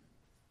enemy.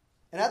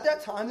 And at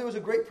that time, there was a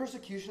great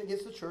persecution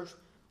against the church,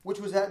 which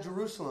was at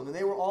Jerusalem. And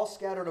they were all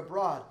scattered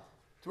abroad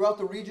throughout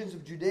the regions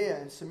of Judea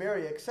and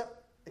Samaria,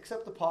 except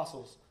the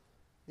apostles.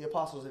 And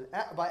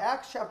by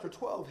Acts chapter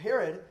 12,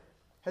 Herod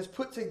has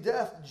put to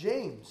death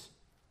James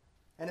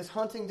and is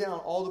hunting down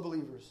all the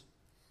believers.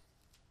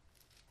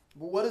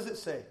 But what does it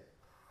say?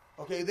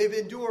 Okay, they've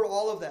endured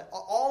all of that.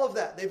 All of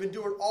that. They've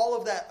endured all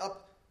of that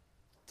up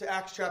to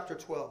Acts chapter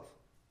 12.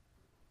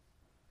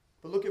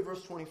 But look at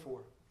verse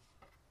 24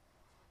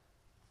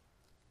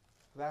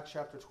 of Acts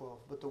chapter 12.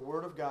 But the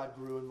word of God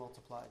grew and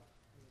multiplied.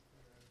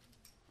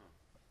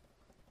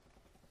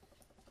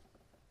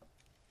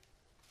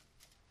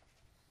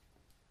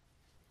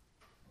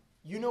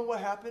 You know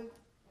what happened?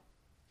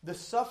 The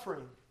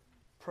suffering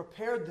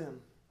prepared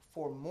them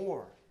for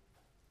more.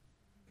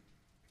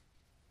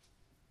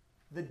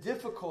 The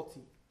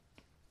difficulty,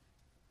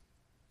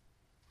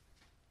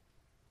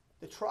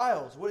 the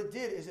trials, what it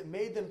did is it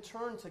made them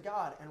turn to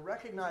God and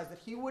recognize that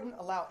He wouldn't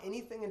allow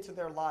anything into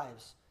their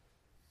lives,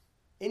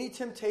 any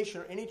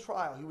temptation or any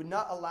trial. He would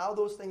not allow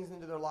those things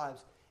into their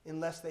lives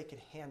unless they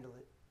could handle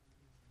it,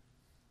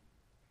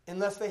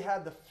 unless they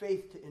had the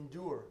faith to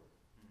endure.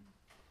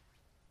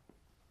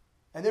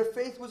 And their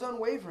faith was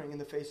unwavering in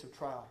the face of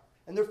trial,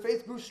 and their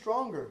faith grew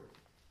stronger.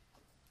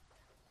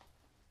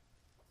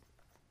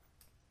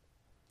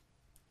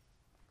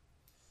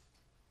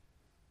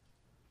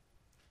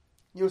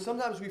 You know,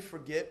 sometimes we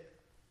forget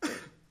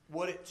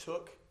what it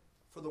took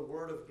for the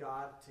Word of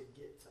God to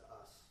get to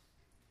us.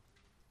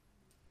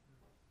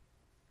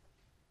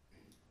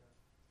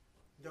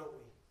 Don't we?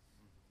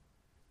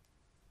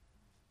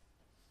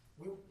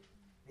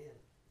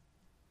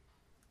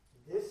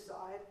 This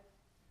side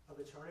of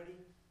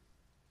eternity,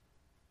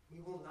 we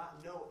will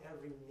not know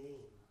every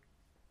name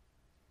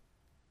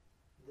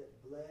that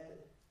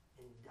bled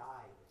and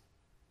died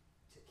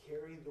to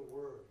carry the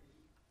Word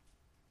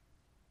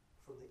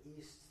from the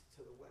east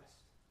to the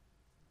west.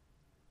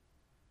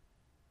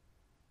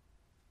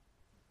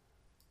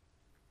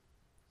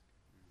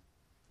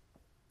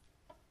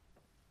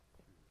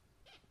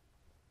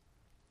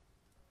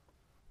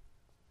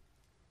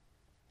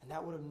 And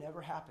that would have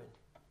never happened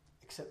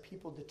except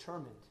people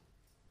determined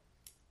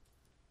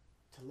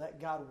to let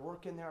God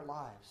work in their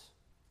lives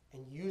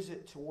and use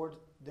it toward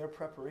their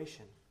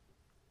preparation.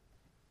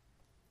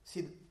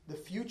 See, the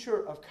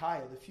future of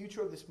Kaya, the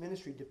future of this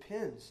ministry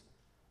depends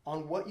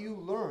on what you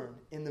learn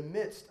in the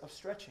midst of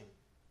stretching.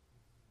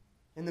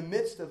 in the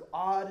midst of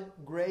odd,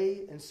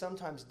 gray, and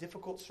sometimes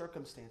difficult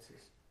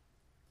circumstances?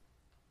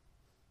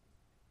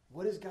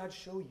 What does God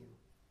show you?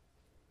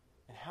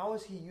 And how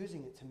is he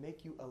using it to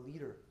make you a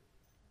leader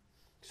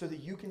so that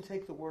you can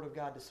take the word of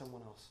God to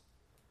someone else?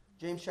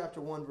 James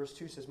chapter 1 verse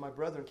 2 says, "My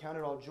brethren, count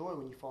it all joy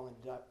when you fall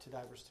into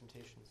diverse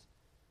temptations,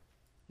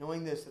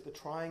 knowing this, that the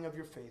trying of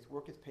your faith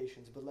worketh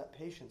patience, but let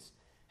patience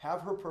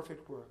have her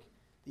perfect work,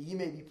 that ye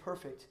may be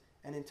perfect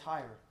and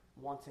entire,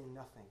 wanting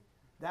nothing."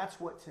 That's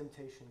what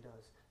temptation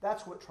does.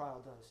 That's what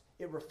trial does.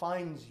 It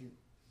refines you.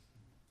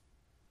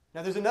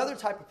 Now there's another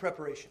type of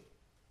preparation,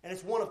 and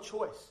it's one of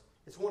choice.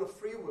 It's one of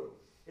free will.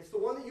 It's the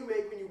one that you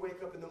make when you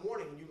wake up in the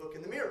morning and you look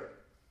in the mirror.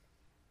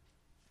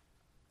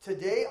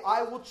 Today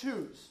I will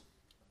choose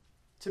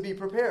to be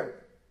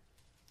prepared.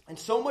 And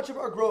so much of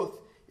our growth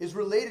is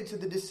related to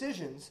the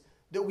decisions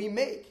that we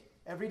make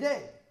every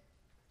day.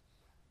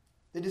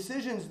 The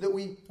decisions that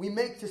we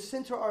make to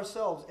center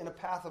ourselves in a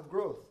path of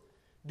growth,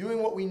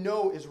 doing what we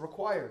know is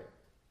required.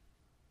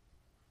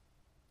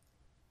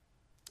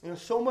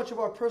 So much of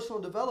our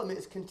personal development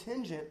is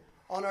contingent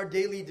on our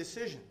daily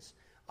decisions.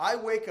 I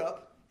wake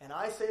up and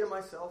I say to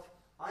myself,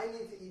 I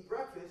need to eat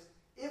breakfast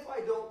if I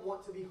don't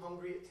want to be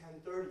hungry at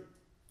 10:30.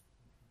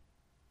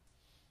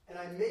 And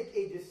I make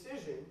a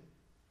decision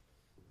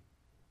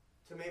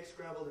to make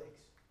scrambled eggs,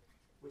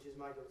 which is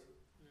my go-to.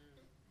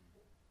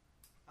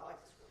 I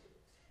like the scrambled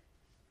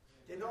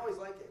eggs. Didn't always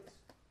like eggs,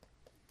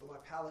 but my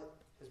palate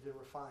has been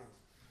refined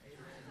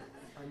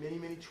by many,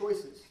 many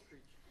choices.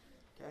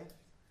 Okay?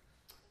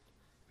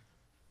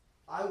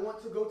 I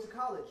want to go to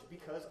college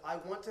because I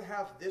want to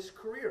have this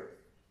career.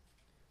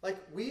 Like,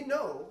 we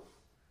know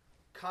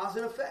cause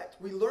and effect.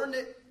 We learned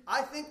it,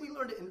 I think we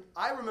learned it, and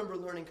I remember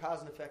learning cause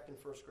and effect in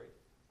first grade.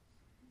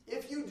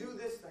 If you do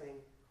this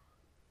thing,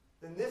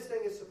 then this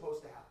thing is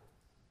supposed to happen.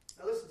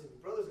 Now listen to me,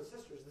 brothers and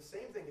sisters, the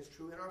same thing is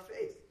true in our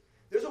faith.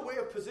 There's a way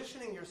of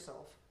positioning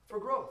yourself for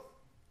growth.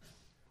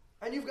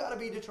 And you've got to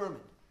be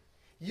determined.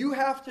 You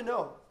have to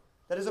know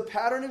that as a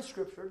pattern in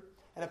Scripture,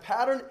 and a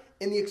pattern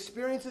in the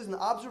experiences and the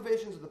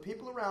observations of the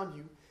people around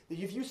you, that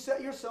if you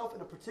set yourself in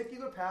a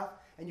particular path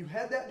and you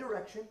head that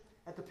direction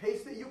at the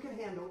pace that you can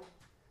handle,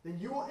 then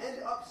you will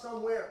end up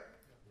somewhere.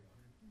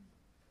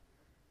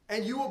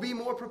 And you will be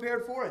more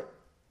prepared for it.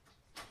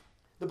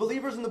 The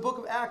believers in the book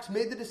of Acts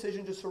made the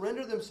decision to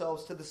surrender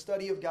themselves to the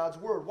study of God's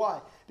word.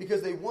 Why?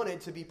 Because they wanted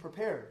to be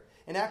prepared.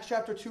 In Acts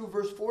chapter 2,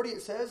 verse 40,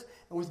 it says,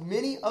 "And with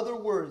many other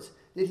words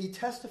did he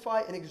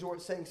testify and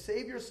exhort, saying,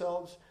 Save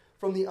yourselves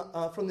from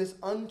this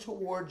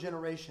untoward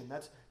generation."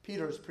 That's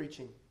Peter's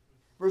preaching.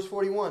 Verse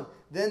 41,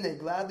 "Then they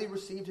gladly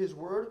received his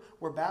word,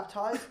 were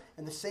baptized,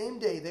 and the same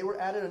day they were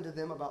added unto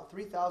them about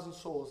 3,000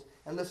 souls.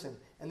 And listen,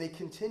 and they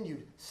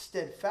continued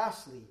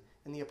steadfastly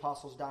in the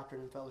apostles'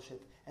 doctrine and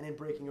fellowship, and in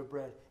breaking of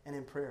bread, and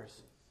in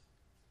prayers."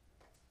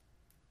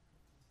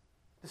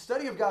 The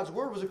study of God's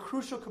word was a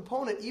crucial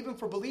component even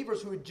for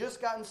believers who had just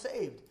gotten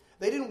saved.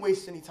 They didn't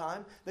waste any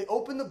time. They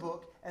opened the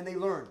book and they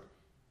learned.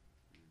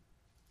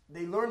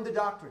 They learned the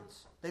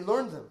doctrines. They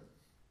learned them.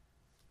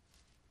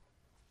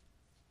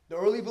 The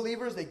early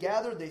believers, they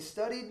gathered, they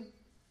studied.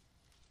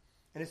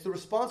 And it's the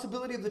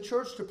responsibility of the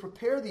church to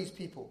prepare these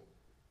people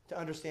to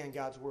understand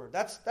God's word.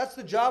 That's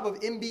the job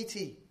of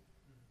MBT,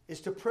 is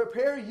to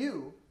prepare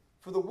you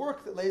for the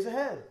work that lays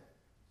ahead.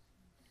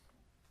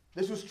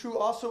 This was true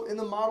also in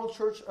the model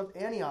church of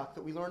Antioch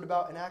that we learned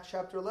about in Acts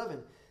chapter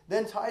 11.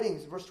 Then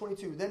tidings, verse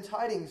 22, "Then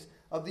tidings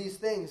of these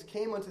things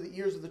came unto the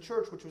ears of the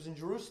church which was in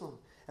Jerusalem.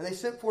 And they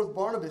sent forth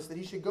Barnabas that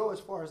he should go as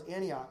far as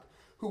Antioch,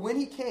 who when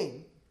he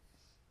came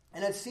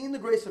and had seen the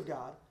grace of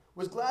God,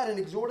 was glad and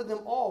exhorted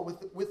them all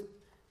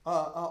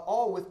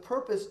with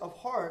purpose of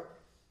heart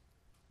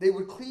they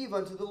would cleave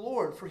unto the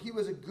Lord. For he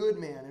was a good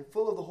man and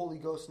full of the Holy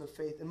Ghost and of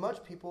faith, and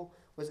much people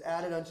was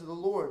added unto the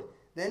Lord.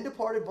 Then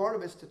departed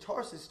Barnabas to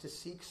Tarsus to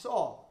seek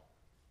Saul.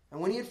 And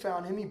when he had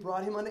found him, he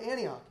brought him unto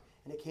Antioch.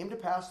 And it came to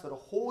pass that a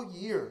whole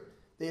year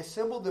they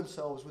assembled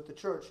themselves with the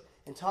church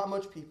and taught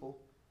much people.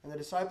 And the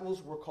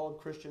disciples were called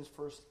Christians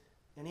first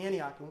in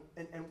Antioch."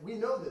 And we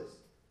know this.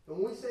 And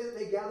when we say that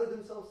they gathered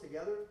themselves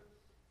together,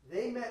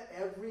 they met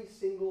every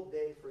single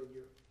day for a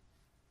year.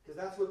 Because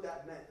that's what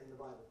that meant in the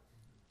Bible.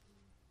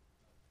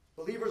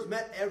 Believers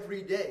met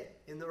every day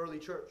in the early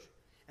church.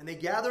 And they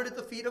gathered at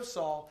the feet of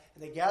Saul,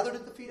 and they gathered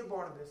at the feet of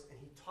Barnabas, and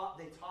they taught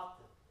them.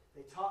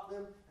 They taught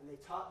them, and they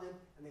taught them,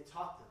 and they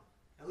taught them.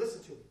 And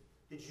listen to me.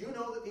 Did you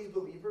know that these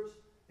believers,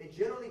 they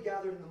generally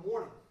gathered in the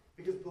morning?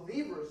 Because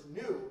believers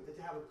knew that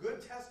to have a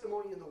good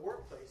testimony in the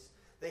workplace,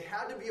 they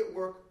had to be at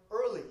work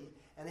early,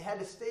 and they had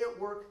to stay at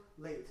work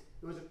late.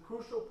 It was a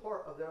crucial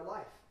part of their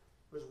life.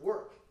 It was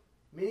work.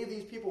 Many of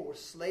these people were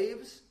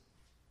slaves.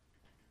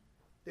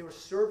 They were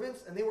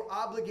servants, and they were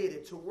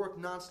obligated to work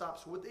nonstop.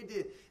 So what they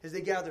did is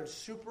they gathered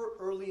super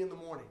early in the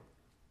morning,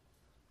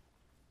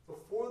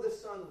 before the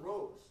sun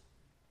rose,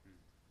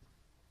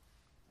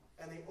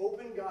 and they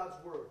opened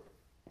God's word.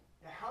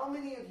 Now, how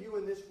many of you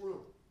in this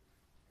room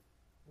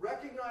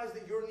recognize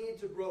that your need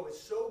to grow is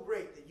so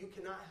great that you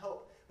cannot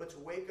help but to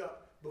wake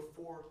up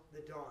before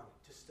the dawn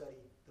to study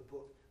the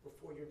book,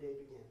 before your day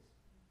begins?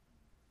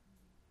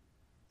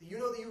 You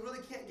know that you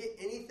really can't get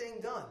anything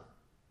done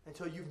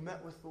until you've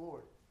met with the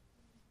Lord.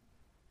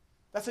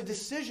 That's a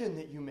decision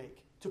that you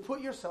make to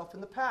put yourself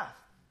in the path.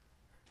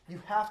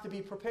 You have to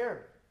be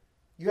prepared.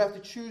 You have to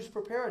choose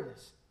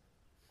preparedness.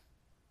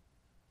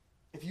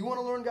 If you want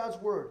to learn God's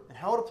Word and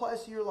how it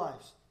applies to your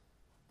lives,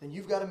 then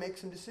you've got to make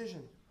some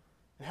decisions.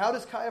 And how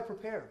does Kaya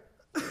prepare?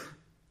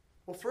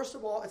 Well, first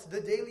of all, it's the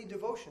daily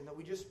devotion that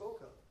we just spoke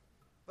of.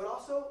 But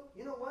also,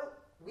 you know what?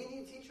 We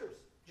need teachers.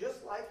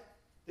 Just like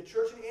the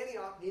church in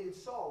Antioch needed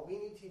Saul, we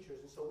need teachers.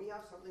 And so we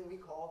have something we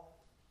call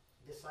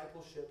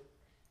Discipleship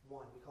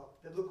 1. We call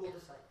it Biblical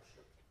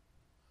Discipleship.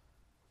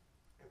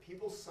 And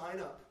people sign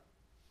up.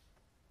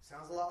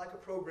 Sounds a lot like a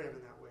program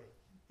in that way.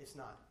 It's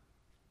not.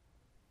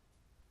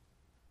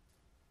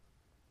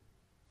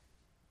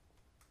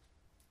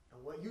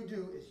 And what you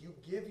do is you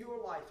give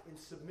your life in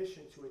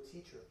submission to a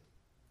teacher.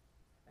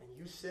 And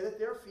you sit at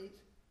their feet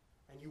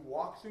and you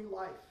walk through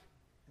life.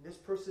 And this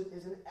person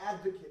is an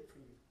advocate for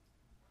you.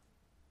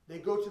 They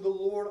go to the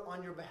Lord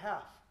on your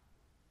behalf.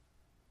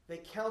 They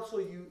counsel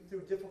you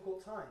through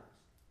difficult times.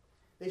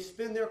 They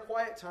spend their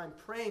quiet time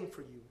praying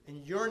for you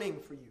and yearning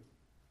for you.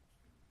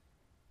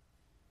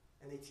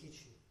 And they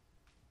teach you.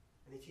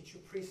 And they teach you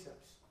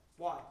precepts.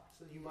 Why?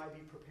 So that you might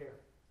be prepared.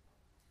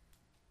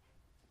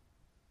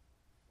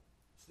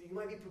 So that you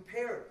might be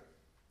prepared.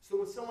 So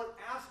when someone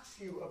asks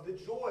you of the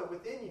joy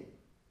within you,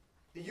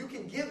 that you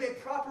can give a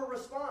proper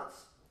response.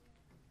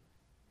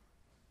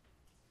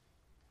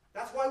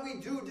 That's why we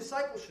do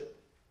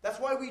discipleship. That's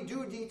why we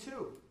do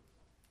D2.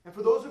 And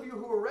for those of you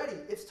who are ready,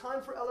 it's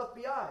time for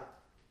LFBI.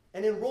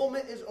 And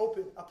enrollment is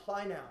open.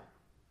 Apply now.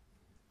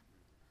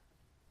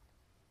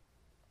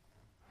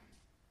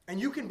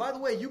 And you can, by the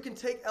way, you can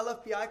take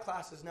LFBI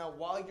classes now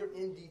while you're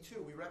in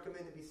D2. We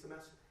recommend it be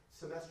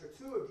semester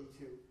 2 of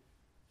D2.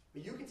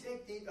 But you can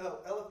take the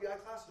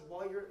LFBI classes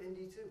while you're in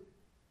D2,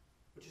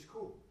 which is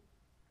cool.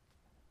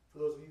 For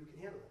those of you who can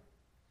handle it,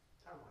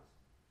 time-wise.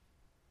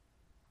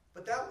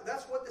 But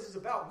that's what this is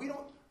about. We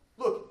don't,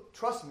 look,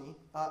 trust me,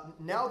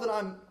 now that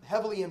I'm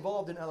heavily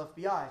involved in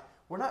LFBI,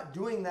 we're not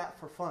doing that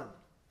for fun.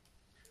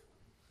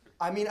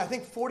 I mean, I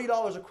think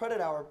 $40 a credit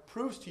hour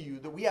proves to you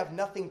that we have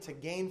nothing to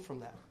gain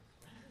from that.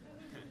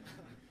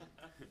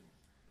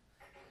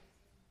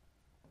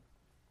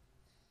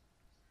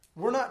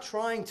 We're not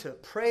trying to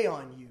prey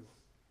on you.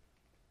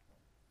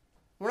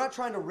 We're not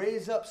trying to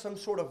raise up some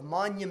sort of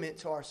monument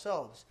to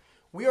ourselves.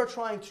 We are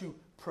trying to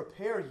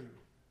prepare you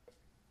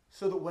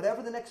so that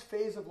whatever the next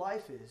phase of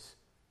life is,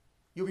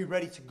 you'll be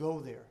ready to go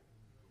there.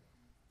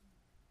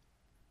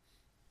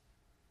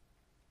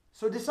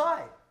 So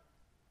decide.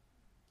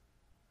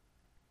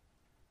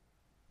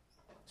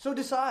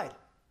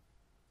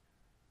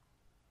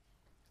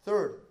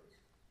 Third,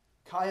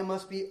 Kaya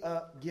must be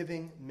a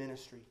giving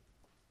ministry.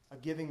 A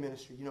giving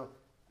ministry. You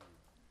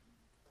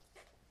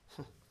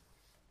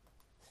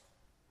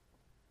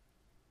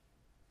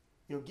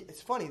know,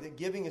 it's funny that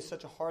giving is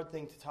such a hard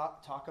thing to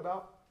talk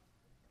about.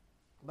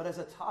 But as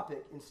a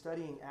topic in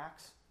studying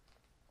Acts,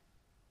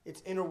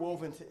 it's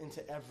interwoven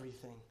into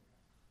everything.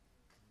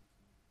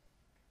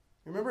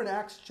 Remember in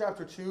Acts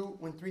chapter 2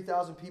 when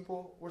 3,000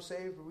 people were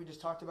saved? We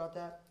just talked about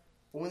that.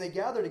 Well, when they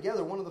gathered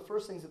together, one of the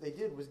first things that they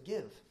did was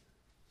give.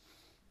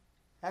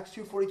 Acts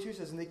 2:42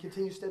 says, and they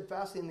continued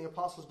steadfastly in the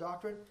apostles'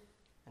 doctrine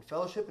and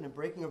fellowship and in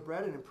breaking of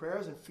bread and in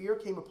prayers, and fear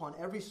came upon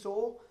every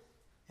soul.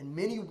 And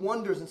many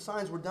wonders and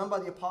signs were done by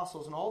the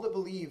apostles, and all that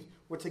believed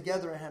were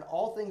together and had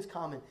all things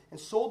common, and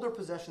sold their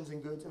possessions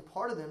and goods, and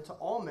parted them to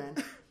all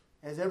men,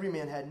 as every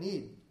man had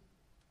need.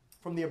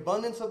 From the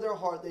abundance of their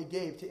heart they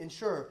gave, to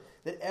ensure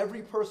that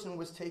every person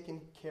was taken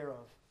care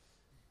of.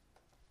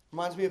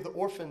 Reminds me of the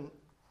orphan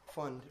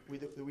fund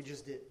that we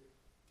just did.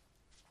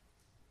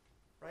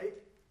 Right?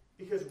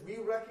 Because we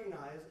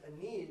recognize a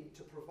need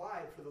to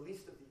provide for the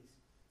least of these,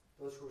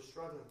 those who are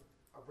struggling,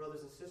 our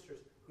brothers and sisters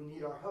who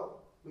need our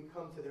help. We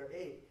come to their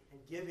aid, and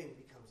giving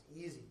becomes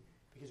easy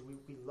because we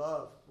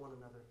love one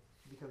another.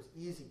 It becomes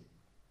easy.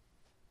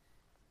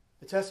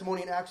 The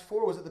testimony in Acts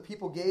 4 was that the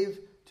people gave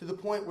to the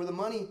point where the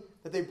money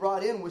that they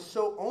brought in was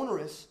so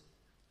onerous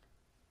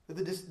that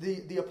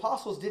the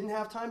apostles didn't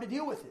have time to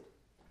deal with it.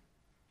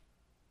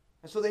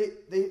 And so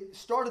they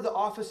started the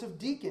office of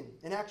deacon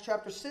in Acts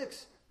chapter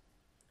 6.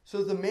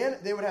 So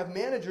they would have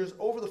managers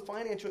over the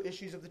financial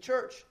issues of the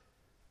church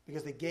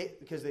because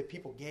the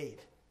people gave.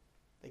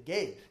 They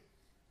gave.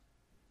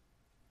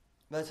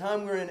 By the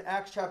time we're in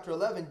Acts chapter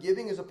 11,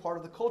 giving is a part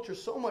of the culture,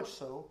 so much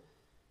so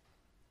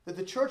that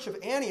the church of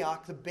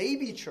Antioch, the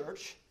baby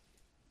church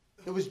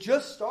that was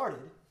just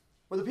started,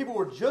 where the people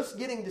were just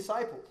getting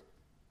discipled,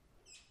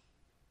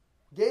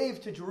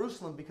 gave to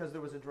Jerusalem because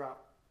there was a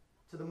drought,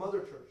 to the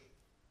mother church.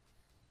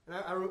 And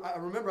I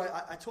remember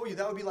I told you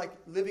that would be like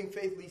Living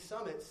Faith Lee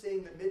Summit,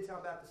 seeing that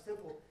Midtown Baptist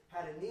Temple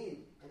had a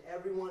need, and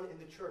everyone in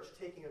the church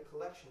taking a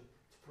collection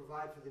to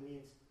provide for the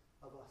needs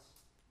of us.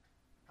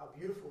 How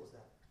beautiful is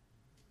that?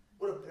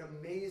 What an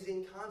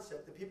amazing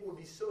concept that people would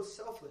be so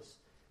selfless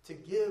to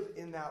give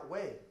in that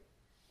way.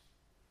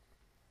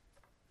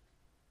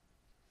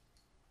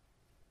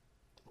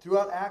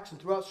 Throughout Acts and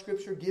throughout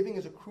Scripture, giving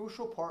is a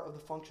crucial part of the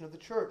function of the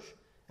church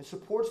and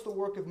supports the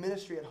work of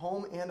ministry at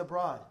home and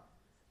abroad.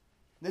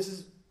 This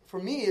is, for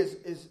me,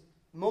 is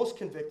most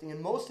convicting and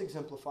most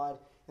exemplified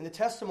in the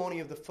testimony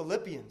of the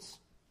Philippians.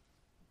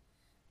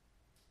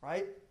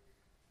 Right?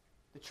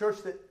 The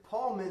church that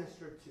Paul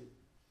ministered to.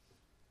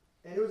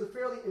 And it was a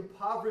fairly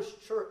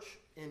impoverished church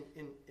in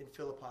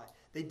Philippi.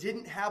 They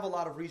didn't have a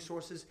lot of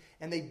resources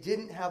and they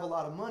didn't have a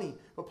lot of money.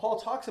 But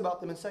Paul talks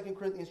about them in 2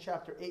 Corinthians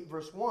chapter 8,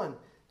 verse 1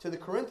 to the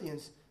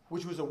Corinthians,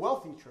 which was a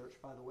wealthy church,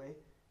 by the way.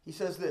 He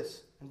says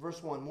this in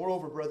verse 1,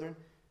 "Moreover, brethren,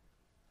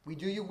 we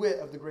do you wit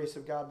of the grace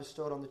of God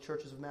bestowed on the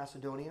churches of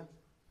Macedonia,"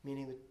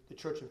 meaning the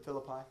church in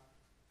Philippi,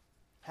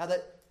 "how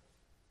that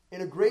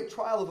in a great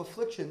trial of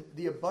affliction,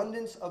 the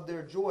abundance of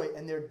their joy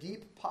and their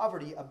deep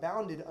poverty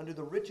abounded under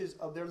the riches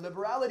of their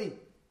liberality."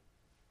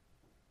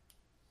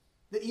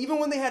 That even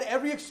when they had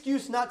every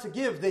excuse not to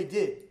give, they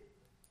did.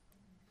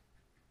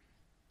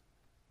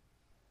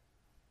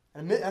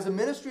 And as a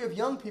ministry of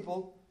young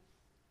people,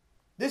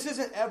 this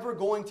isn't ever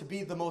going to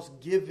be the most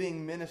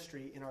giving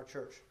ministry in our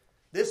church.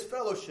 This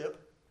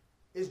fellowship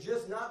is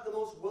just not the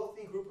most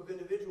wealthy group of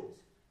individuals.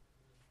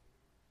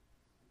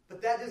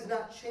 But that does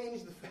not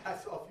change the fact. I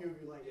saw a few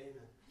of you like,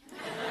 amen.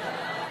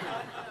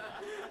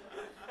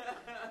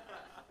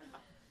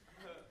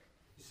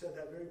 You said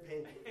that very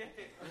painfully.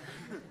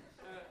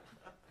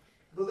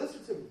 But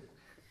listen to me.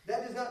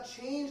 That does not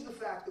change the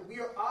fact that we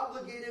are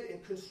obligated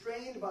and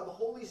constrained by the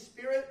Holy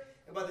Spirit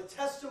and by the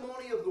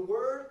testimony of the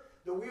Word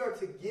that we are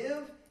to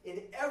give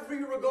in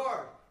every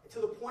regard to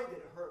the point that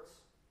it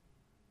hurts.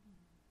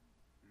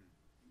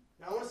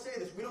 Now, I want to say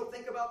this. We don't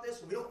think about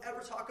this. We don't ever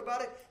talk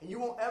about it. And you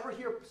won't ever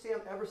hear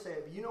Sam ever say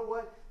it. But you know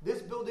what?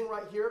 This building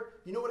right here,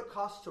 you know what it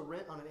costs to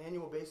rent on an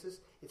annual basis?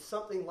 It's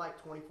something like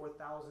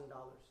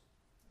 $24,000.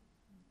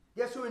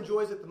 Guess who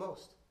enjoys it the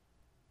most?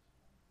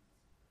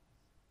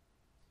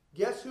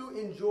 Guess who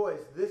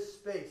enjoys this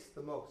space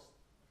the most?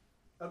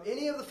 Of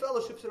any of the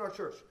fellowships in our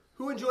church,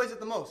 who enjoys it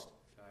the most?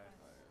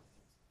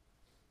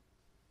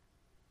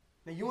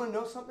 Now, you want to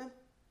know something?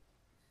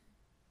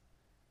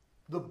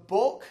 The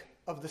bulk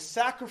of the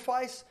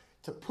sacrifice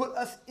to put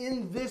us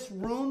in this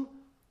room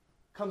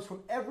comes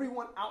from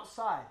everyone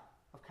outside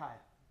of Kaya.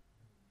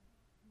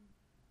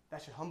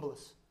 That should humble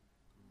us.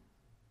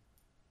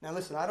 Now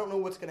listen, I don't know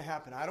what's going to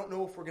happen. I don't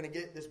know if we're going to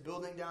get this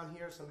building down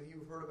here. Some of you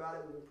have heard about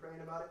it. We've been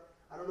praying about it.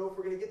 I don't know if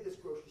we're going to get this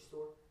grocery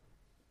store.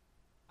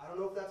 I don't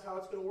know if that's how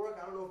it's going to work.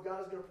 I don't know if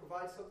God is going to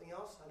provide something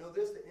else. I know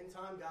this, that in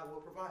time God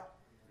will provide.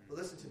 But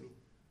listen to me.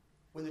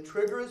 When the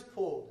trigger is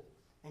pulled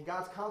and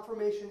God's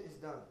confirmation is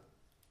done,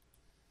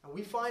 and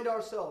we find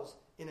ourselves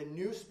in a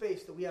new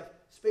space that we have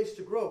space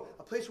to grow,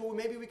 a place where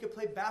maybe we could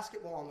play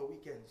basketball on the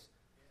weekends,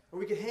 or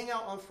we could hang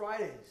out on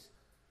Fridays,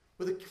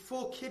 with a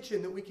full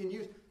kitchen that we can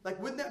use. Like,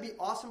 wouldn't that be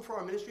awesome for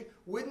our ministry?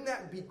 Wouldn't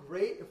that be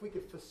great if we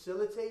could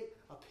facilitate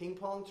a ping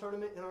pong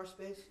tournament in our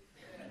space?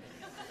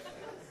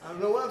 I don't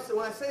know what I'm saying.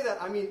 When I say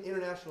that, I mean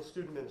international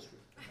student ministry.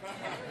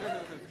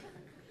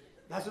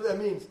 That's what that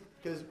means.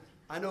 Because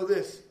I know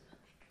this.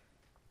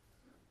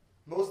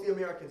 Most of the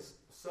Americans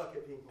suck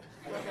at ping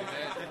pong.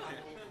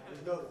 I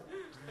just know that.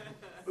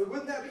 But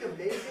wouldn't that be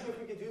amazing if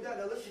we could do that?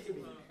 Now listen to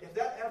me. If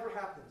that ever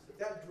happens, if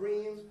that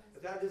dream,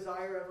 if that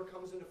desire ever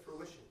comes into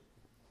fruition,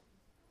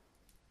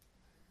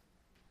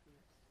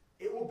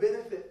 it will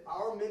benefit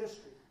our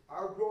ministry,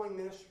 our growing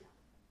ministry,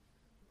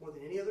 more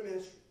than any other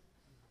ministry.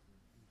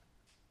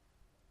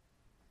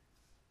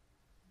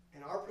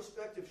 And our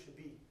perspective should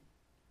be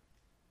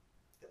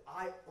that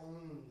I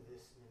own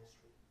this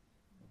ministry.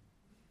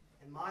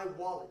 And my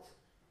wallet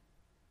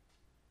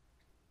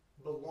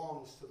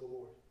belongs to the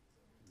Lord.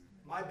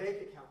 My bank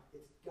account,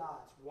 it's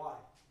God's. Why?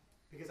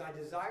 Because I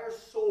desire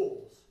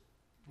souls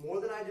more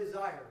than I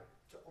desire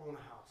to own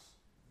a house.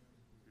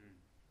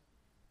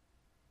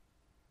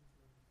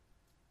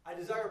 I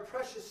desire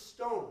precious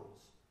stones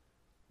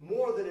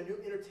more than a new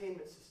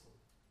entertainment system.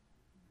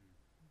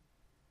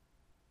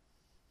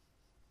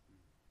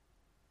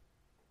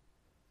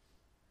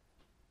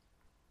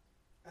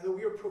 And that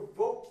we are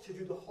provoked to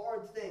do the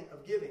hard thing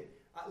of giving.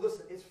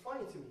 Listen, it's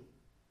funny to me.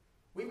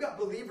 We've got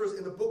believers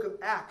in the book of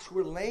Acts who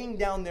are laying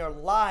down their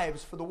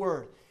lives for the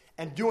word.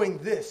 And doing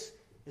this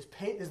is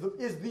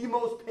the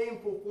most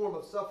painful form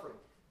of suffering.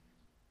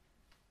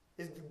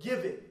 Is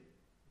giving.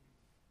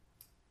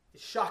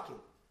 It's shocking.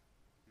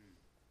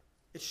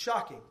 It's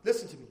shocking.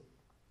 Listen to me.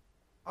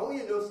 I want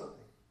you to know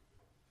something.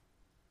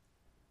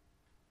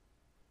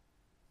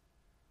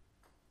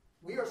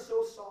 We are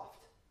so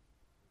soft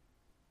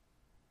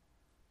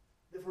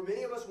that for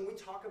many of us, when we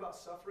talk about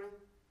suffering,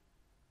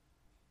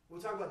 when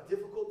we talk about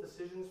difficult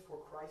decisions for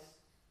Christ,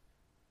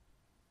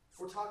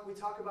 we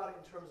talk about it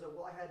in terms of,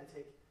 well, I had to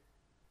take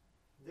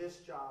this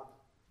job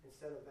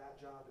instead of that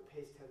job. It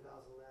pays $10,000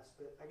 less,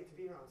 but I get to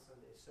be here on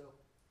Sundays, so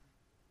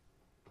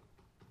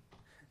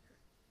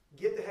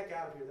get the heck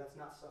out of here. That's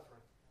not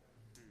suffering.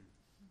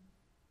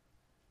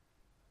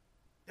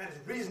 That is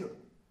reasonable.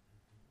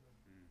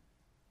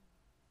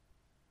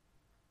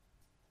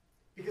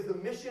 Because the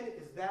mission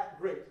is that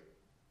great.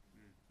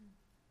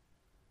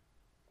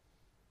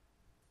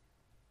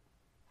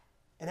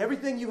 And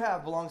everything you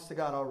have belongs to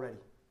God already.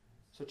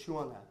 So chew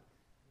on that.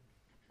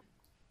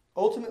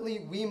 Ultimately,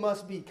 we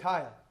must be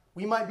Kaya.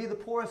 We might be the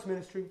poorest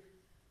ministry,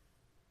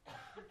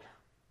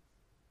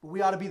 but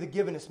we ought to be the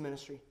givenest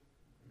ministry.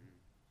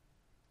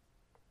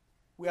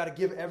 We ought to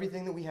give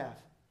everything that we have.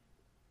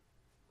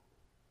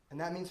 And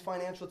that means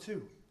financial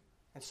too.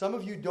 And some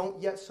of you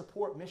don't yet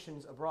support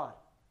missions abroad.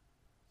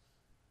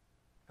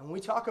 And when we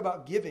talk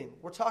about giving,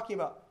 we're talking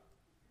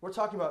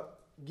about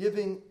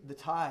giving the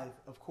tithe,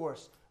 of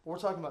course. But we're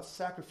talking about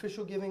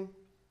sacrificial giving.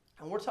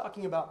 And we're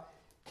talking about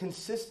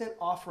consistent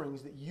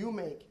offerings that you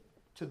make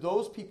to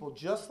those people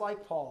just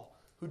like Paul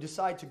who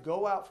decide to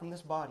go out from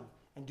this body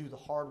and do the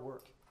hard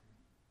work.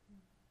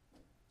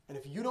 And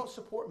if you don't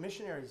support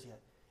missionaries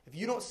yet, if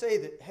you don't say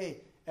that,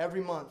 hey,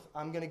 every month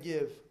I'm going to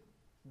give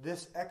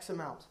this X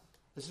amount,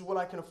 this is what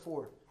I can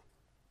afford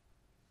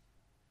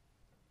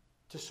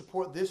to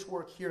support this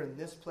work here in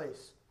this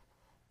place,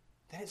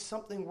 then it's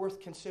something worth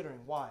considering.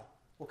 Why?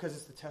 Well, because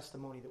it's the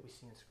testimony that we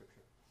see in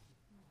Scripture.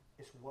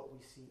 It's what we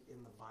see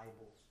in the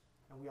Bible.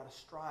 And we ought to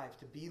strive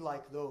to be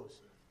like those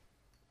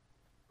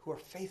who are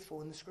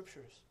faithful in the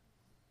Scriptures.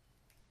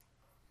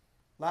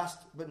 Last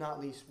but not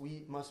least,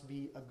 we must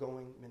be a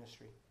going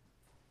ministry.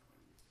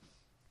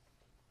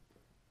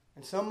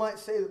 And some might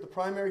say that the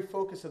primary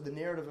focus of the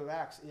narrative of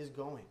Acts is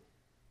going.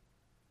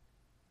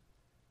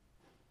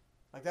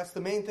 Like that's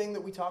the main thing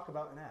that we talk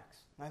about in Acts.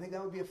 And I think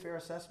that would be a fair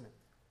assessment.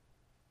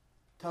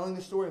 Telling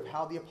the story of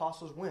how the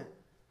apostles went.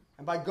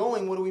 And by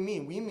going, what do we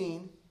mean? We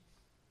mean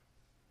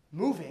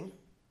moving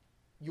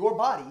your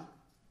body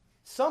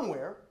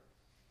somewhere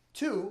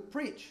to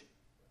preach.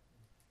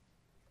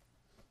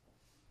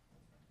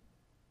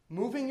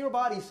 Moving your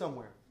body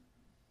somewhere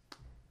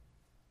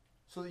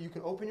so that you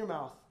can open your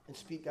mouth and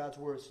speak God's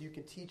word, so you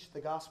can teach the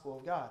gospel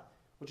of God,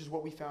 which is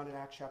what we found in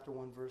Acts chapter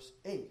 1, verse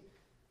 8.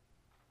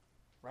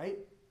 Right?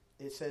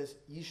 It says,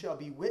 ye shall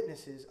be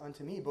witnesses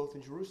unto me, both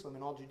in Jerusalem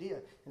and all Judea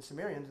and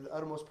Samaria, and to the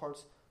uttermost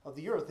parts of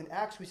the earth. In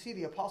Acts, we see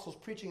the apostles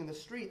preaching in the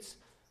streets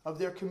of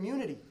their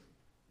community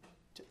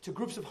to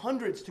groups of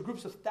hundreds, to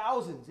groups of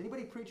thousands.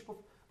 Anybody preach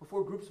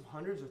before groups of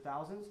hundreds or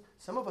thousands?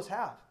 Some of us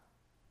have.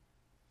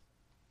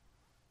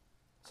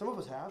 Some of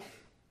us have.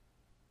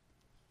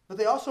 But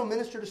they also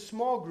minister to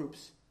small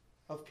groups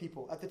of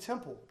people at the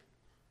temple.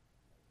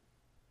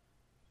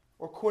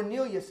 Or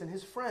Cornelius and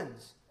his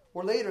friends.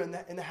 Or later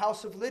in the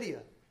house of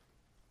Lydia.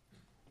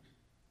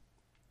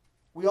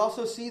 We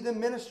also see them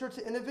minister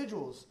to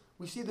individuals.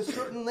 We see the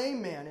certain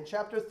lame man in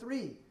chapter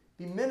 3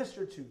 be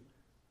ministered to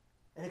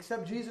and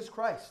accept Jesus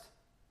Christ.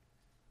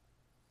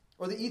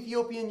 Or the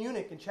Ethiopian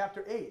eunuch in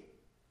chapter 8.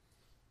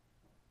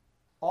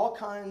 All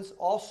kinds,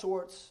 all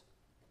sorts,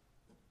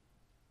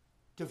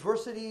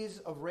 diversities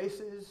of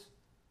races,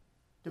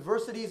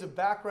 diversities of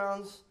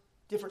backgrounds,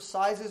 different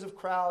sizes of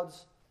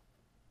crowds.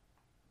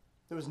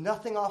 There was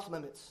nothing off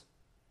limits.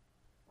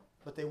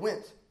 But they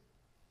went.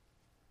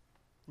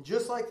 And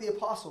just like the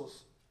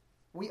apostles,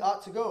 we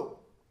ought to go.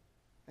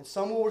 And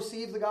some will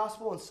receive the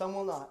gospel and some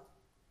will not.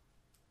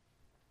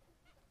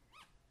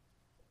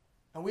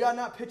 And we ought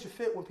not pitch a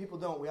fit when people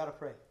don't. We ought to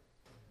pray.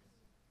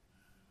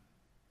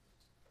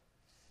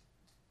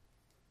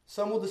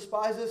 Some will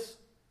despise us.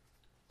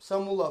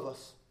 Some will love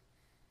us.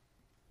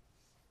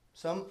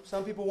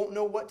 Some people won't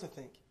know what to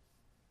think.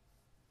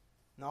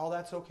 And all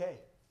that's okay.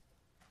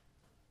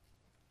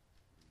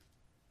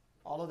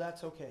 All of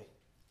that's okay.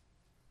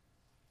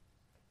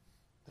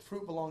 The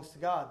fruit belongs to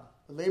God.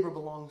 The labor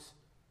belongs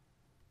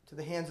to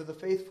the hands of the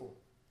faithful.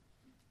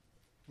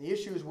 The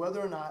issue is whether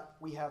or not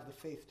we have the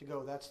faith to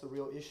go. That's the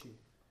real issue.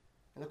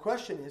 And the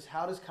question is,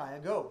 how does Kaya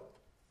go?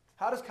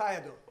 How does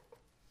Kaya go?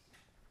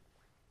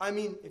 I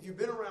mean, if you've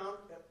been around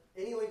at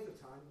any length of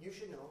time, you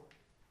should know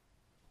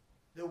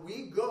that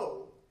we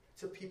go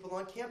to people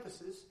on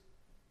campuses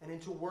and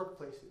into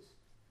workplaces.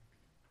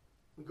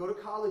 We go to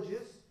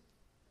colleges,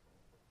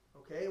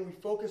 okay, and we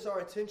focus our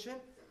attention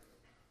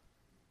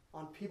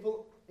on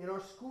people in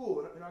our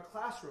school, in our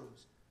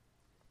classrooms.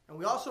 And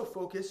we also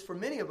focus, for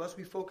many of us,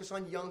 we focus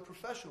on young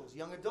professionals,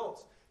 young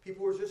adults,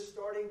 people who are just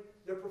starting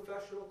their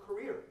professional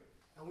career.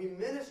 And we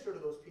minister to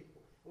those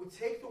people. We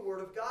take the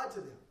word of God to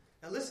them.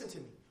 Now listen to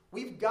me.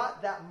 We've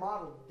got that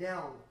model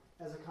down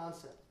as a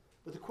concept.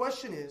 But the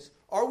question is,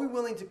 are we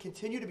willing to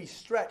continue to be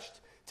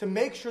stretched to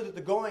make sure that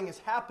the going is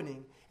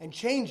happening and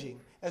changing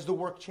as the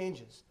work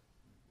changes?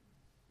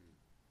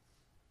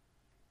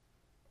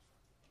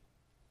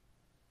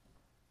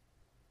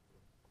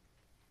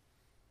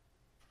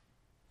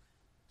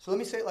 So let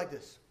me say it like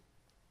this.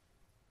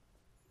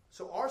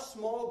 So our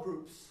small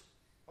groups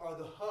are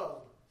the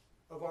hub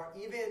of our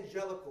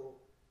evangelical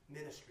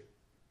ministry.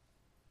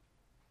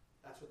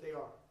 That's what they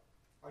are.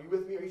 Are you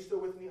with me? Are you still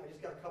with me? I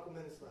just got a couple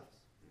minutes left.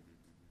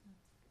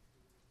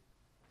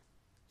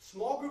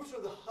 Small groups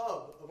are the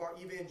hub of our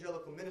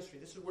evangelical ministry.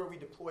 This is where we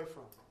deploy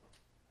from.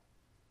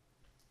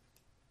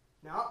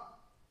 Now,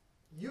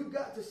 you've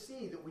got to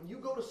see that when you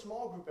go to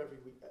small group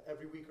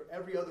every week or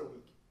every other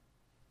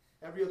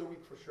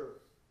week for sure,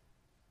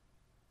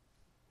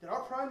 that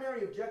our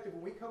primary objective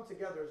when we come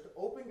together is to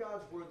open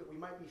God's word that we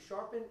might be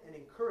sharpened and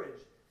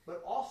encouraged,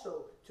 but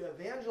also to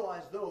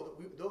evangelize those that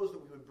we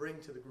would bring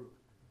to the group.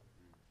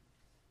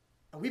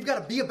 And we've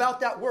got to be about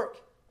that work.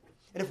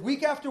 And if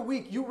week after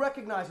week you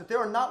recognize that there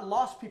are not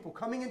lost people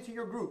coming into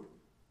your group,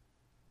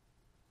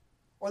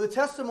 or the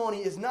testimony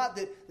is not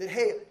that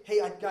hey,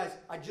 guys,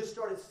 I just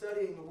started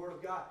studying the Word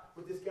of God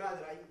with this guy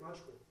that I eat lunch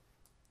with.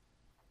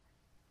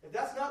 If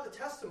that's not the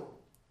testimony,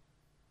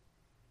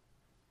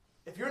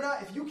 if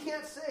you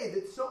can't say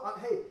that,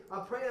 hey,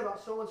 I'm praying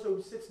about so-and-so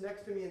who sits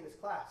next to me in this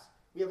class.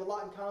 We have a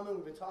lot in common.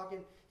 We've been talking.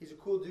 He's a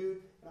cool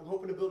dude, and I'm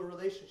hoping to build a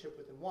relationship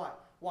with him. Why?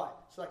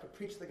 So I can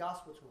preach the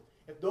gospel to him.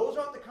 If those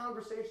aren't the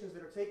conversations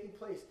that are taking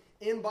place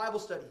in Bible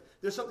study,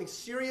 there's something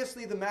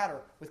seriously the matter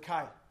with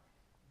Kaya.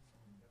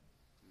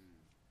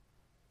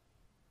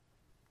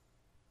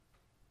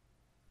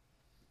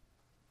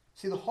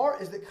 See, the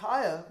heart is that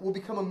Kaya will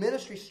become a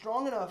ministry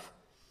strong enough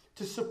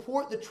to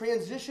support the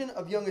transition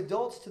of young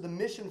adults to the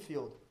mission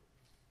field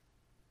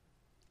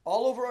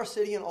all over our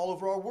city and all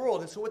over our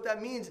world. And so what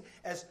that means,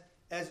 as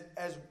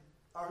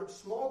our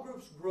small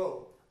groups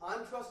grow,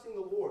 I'm trusting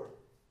the Lord,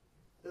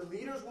 the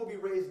leaders will be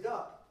raised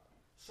up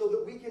so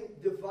that we can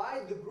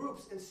divide the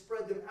groups and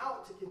spread them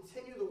out to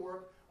continue the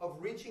work of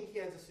reaching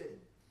Kansas City.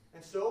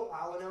 And so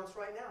I'll announce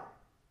right now,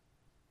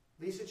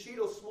 Lisa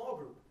Cheadle's small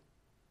group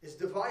is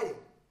dividing.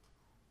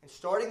 And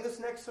starting this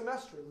next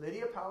semester,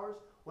 Lydia Powers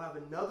will have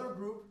another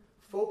group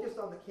focused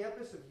on the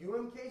campus of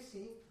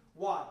UMKC.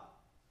 Why?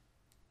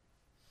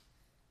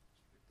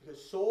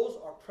 Because souls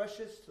are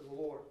precious to the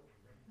Lord.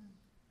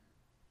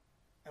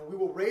 And we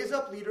will raise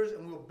up leaders,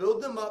 and we will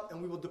build them up,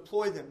 and we will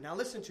deploy them. Now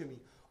listen to me.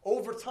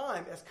 Over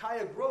time, as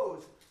Kaya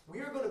grows,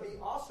 we are going to be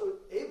also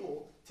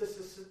able to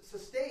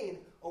sustain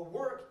a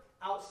work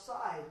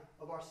outside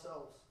of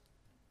ourselves.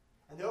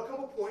 And there'll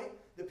come a point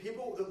that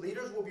the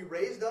leaders will be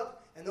raised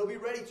up, and they'll be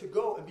ready to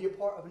go and be a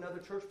part of another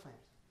church plant.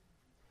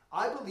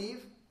 I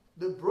believe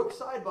that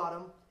Brookside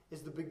Bottom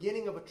is the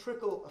beginning of a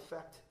trickle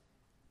effect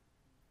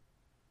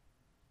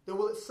that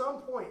will at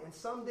some point and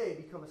someday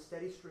become a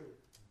steady stream.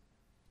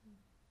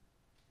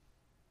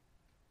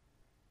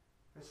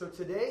 And so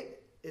today,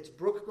 it's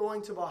Brooke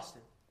going to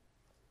Boston.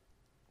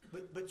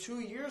 But 2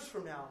 years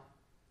from now,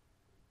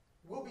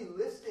 we'll be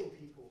listing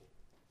people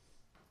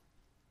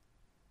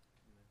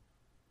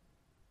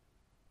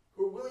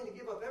who are willing to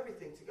give up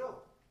everything to go.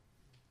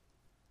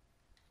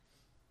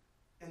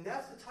 And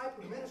that's the type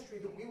of ministry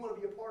that we want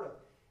to be a part of.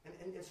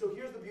 And so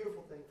here's the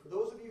beautiful thing. For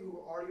those of you who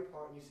are already a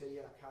part and you say,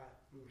 yeah, Kaya,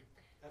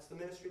 that's the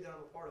ministry that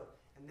I'm a part of.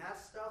 And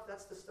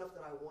that's the stuff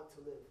that I want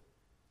to live.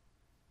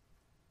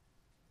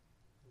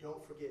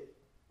 Don't forget.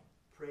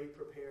 Pray,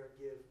 prepare,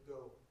 give,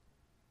 go.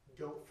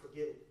 Don't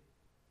forget it.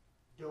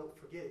 Don't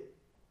forget it.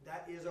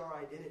 That is our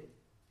identity.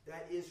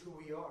 That is who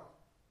we are.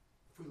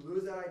 If we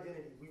lose that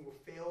identity, we will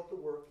fail at the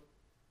work.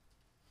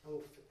 And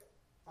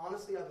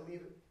honestly, I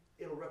believe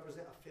it'll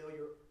represent a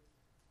failure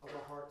of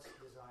our heart's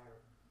desire.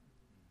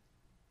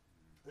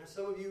 And there's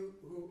some of you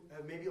who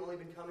have maybe only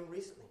been coming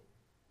recently.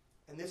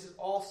 And this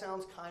all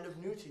sounds kind of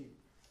new to you.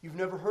 You've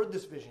never heard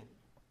this vision.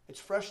 It's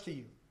fresh to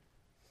you.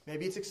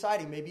 Maybe it's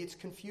exciting. Maybe it's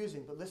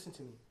confusing. But listen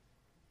to me.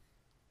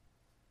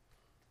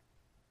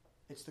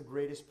 It's the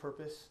greatest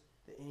purpose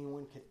that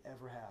anyone could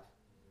ever have.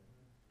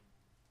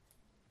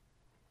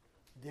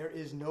 There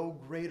is no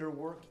greater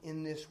work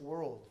in this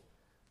world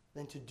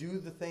than to do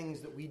the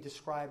things that we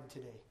described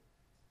today.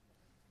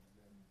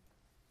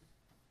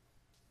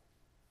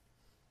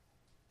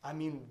 I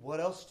mean, what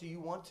else do you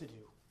want to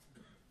do?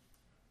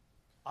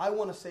 I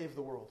want to save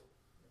the world.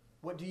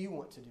 What do you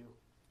want to do?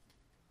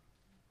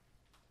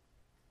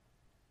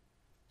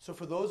 So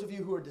for those of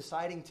you who are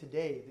deciding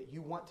today that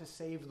you want to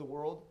save the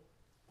world,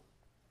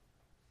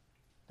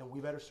 then we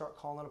better start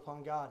calling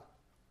upon God.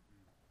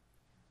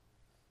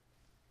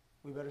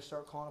 We better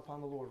start calling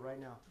upon the Lord right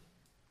now.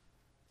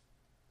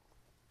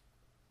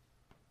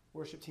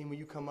 Worship team, will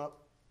you come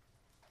up?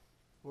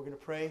 We're going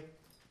to pray.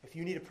 If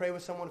you need to pray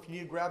with someone, if you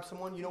need to grab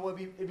someone, you know what?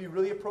 It'd be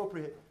really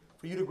appropriate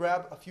for you to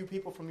grab a few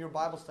people from your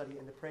Bible study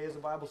and to pray as a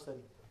Bible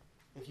study,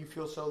 if you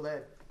feel so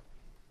led.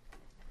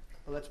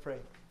 But let's pray.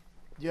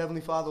 Dear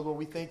Heavenly Father, Lord,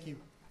 we thank you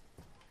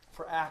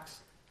for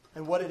Acts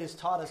and what it has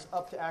taught us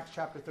up to Acts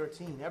chapter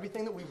 13.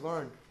 Everything that we've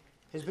learned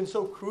has been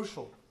so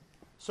crucial,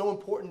 so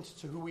important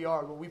to who we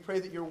are. Lord, we pray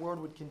that your word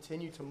would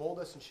continue to mold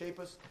us and shape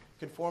us,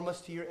 conform us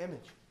to your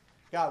image.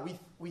 God,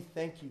 we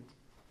thank you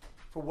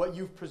for what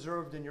you've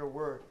preserved in your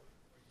word.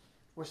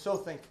 We're so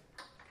thankful.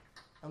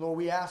 And Lord,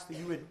 we ask that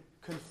you would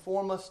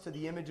conform us to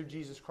the image of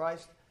Jesus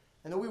Christ,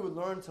 and that we would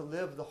learn to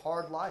live the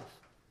hard life.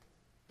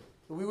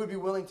 That we would be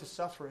willing to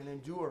suffer and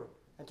endure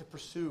and to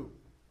pursue.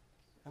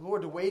 And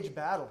Lord, to wage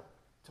battle,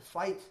 to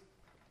fight,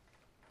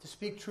 to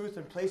speak truth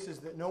in places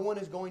that no one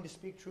is going to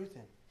speak truth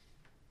in.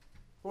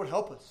 Lord,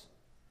 help us.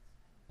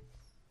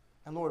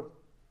 And Lord,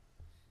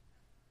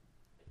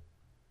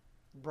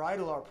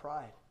 bridle our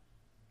pride.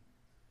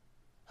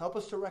 Help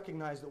us to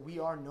recognize that we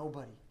are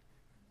nobody.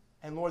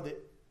 And Lord, that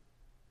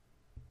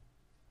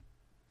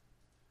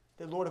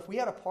Lord, if we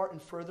had a part in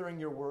furthering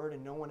your word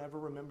and no one ever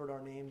remembered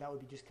our name, that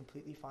would be just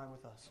completely fine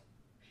with us.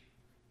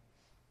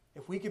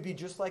 If we could be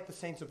just like the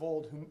saints of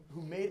old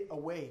who made a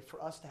way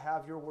for us to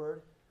have your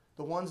word,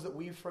 the ones that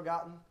we've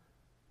forgotten,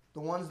 the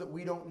ones that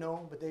we don't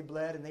know, but they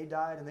bled and they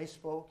died and they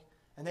spoke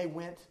and they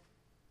went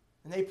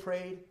and they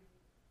prayed,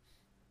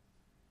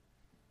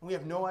 and we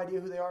have no idea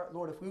who they are.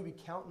 Lord, if we would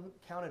be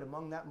counted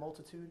among that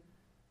multitude,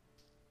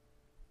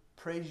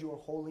 praise your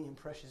holy and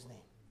precious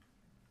name.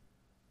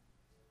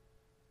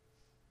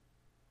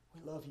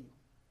 We love you.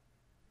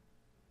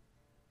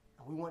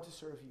 And we want to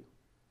serve you.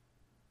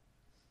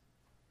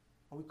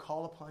 And we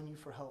call upon you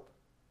for help,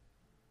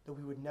 that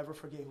we would never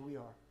forget who we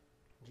are.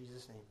 In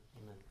Jesus' name,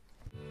 amen.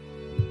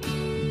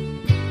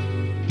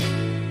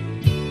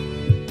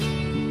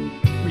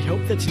 We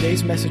hope that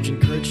today's message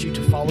encouraged you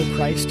to follow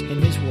Christ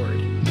in His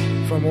Word.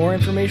 For more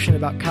information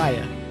about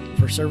Kaya,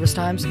 for service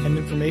times, and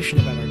information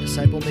about our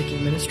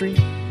disciple-making ministry,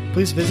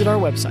 please visit our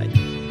website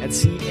at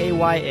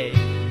caya.liv.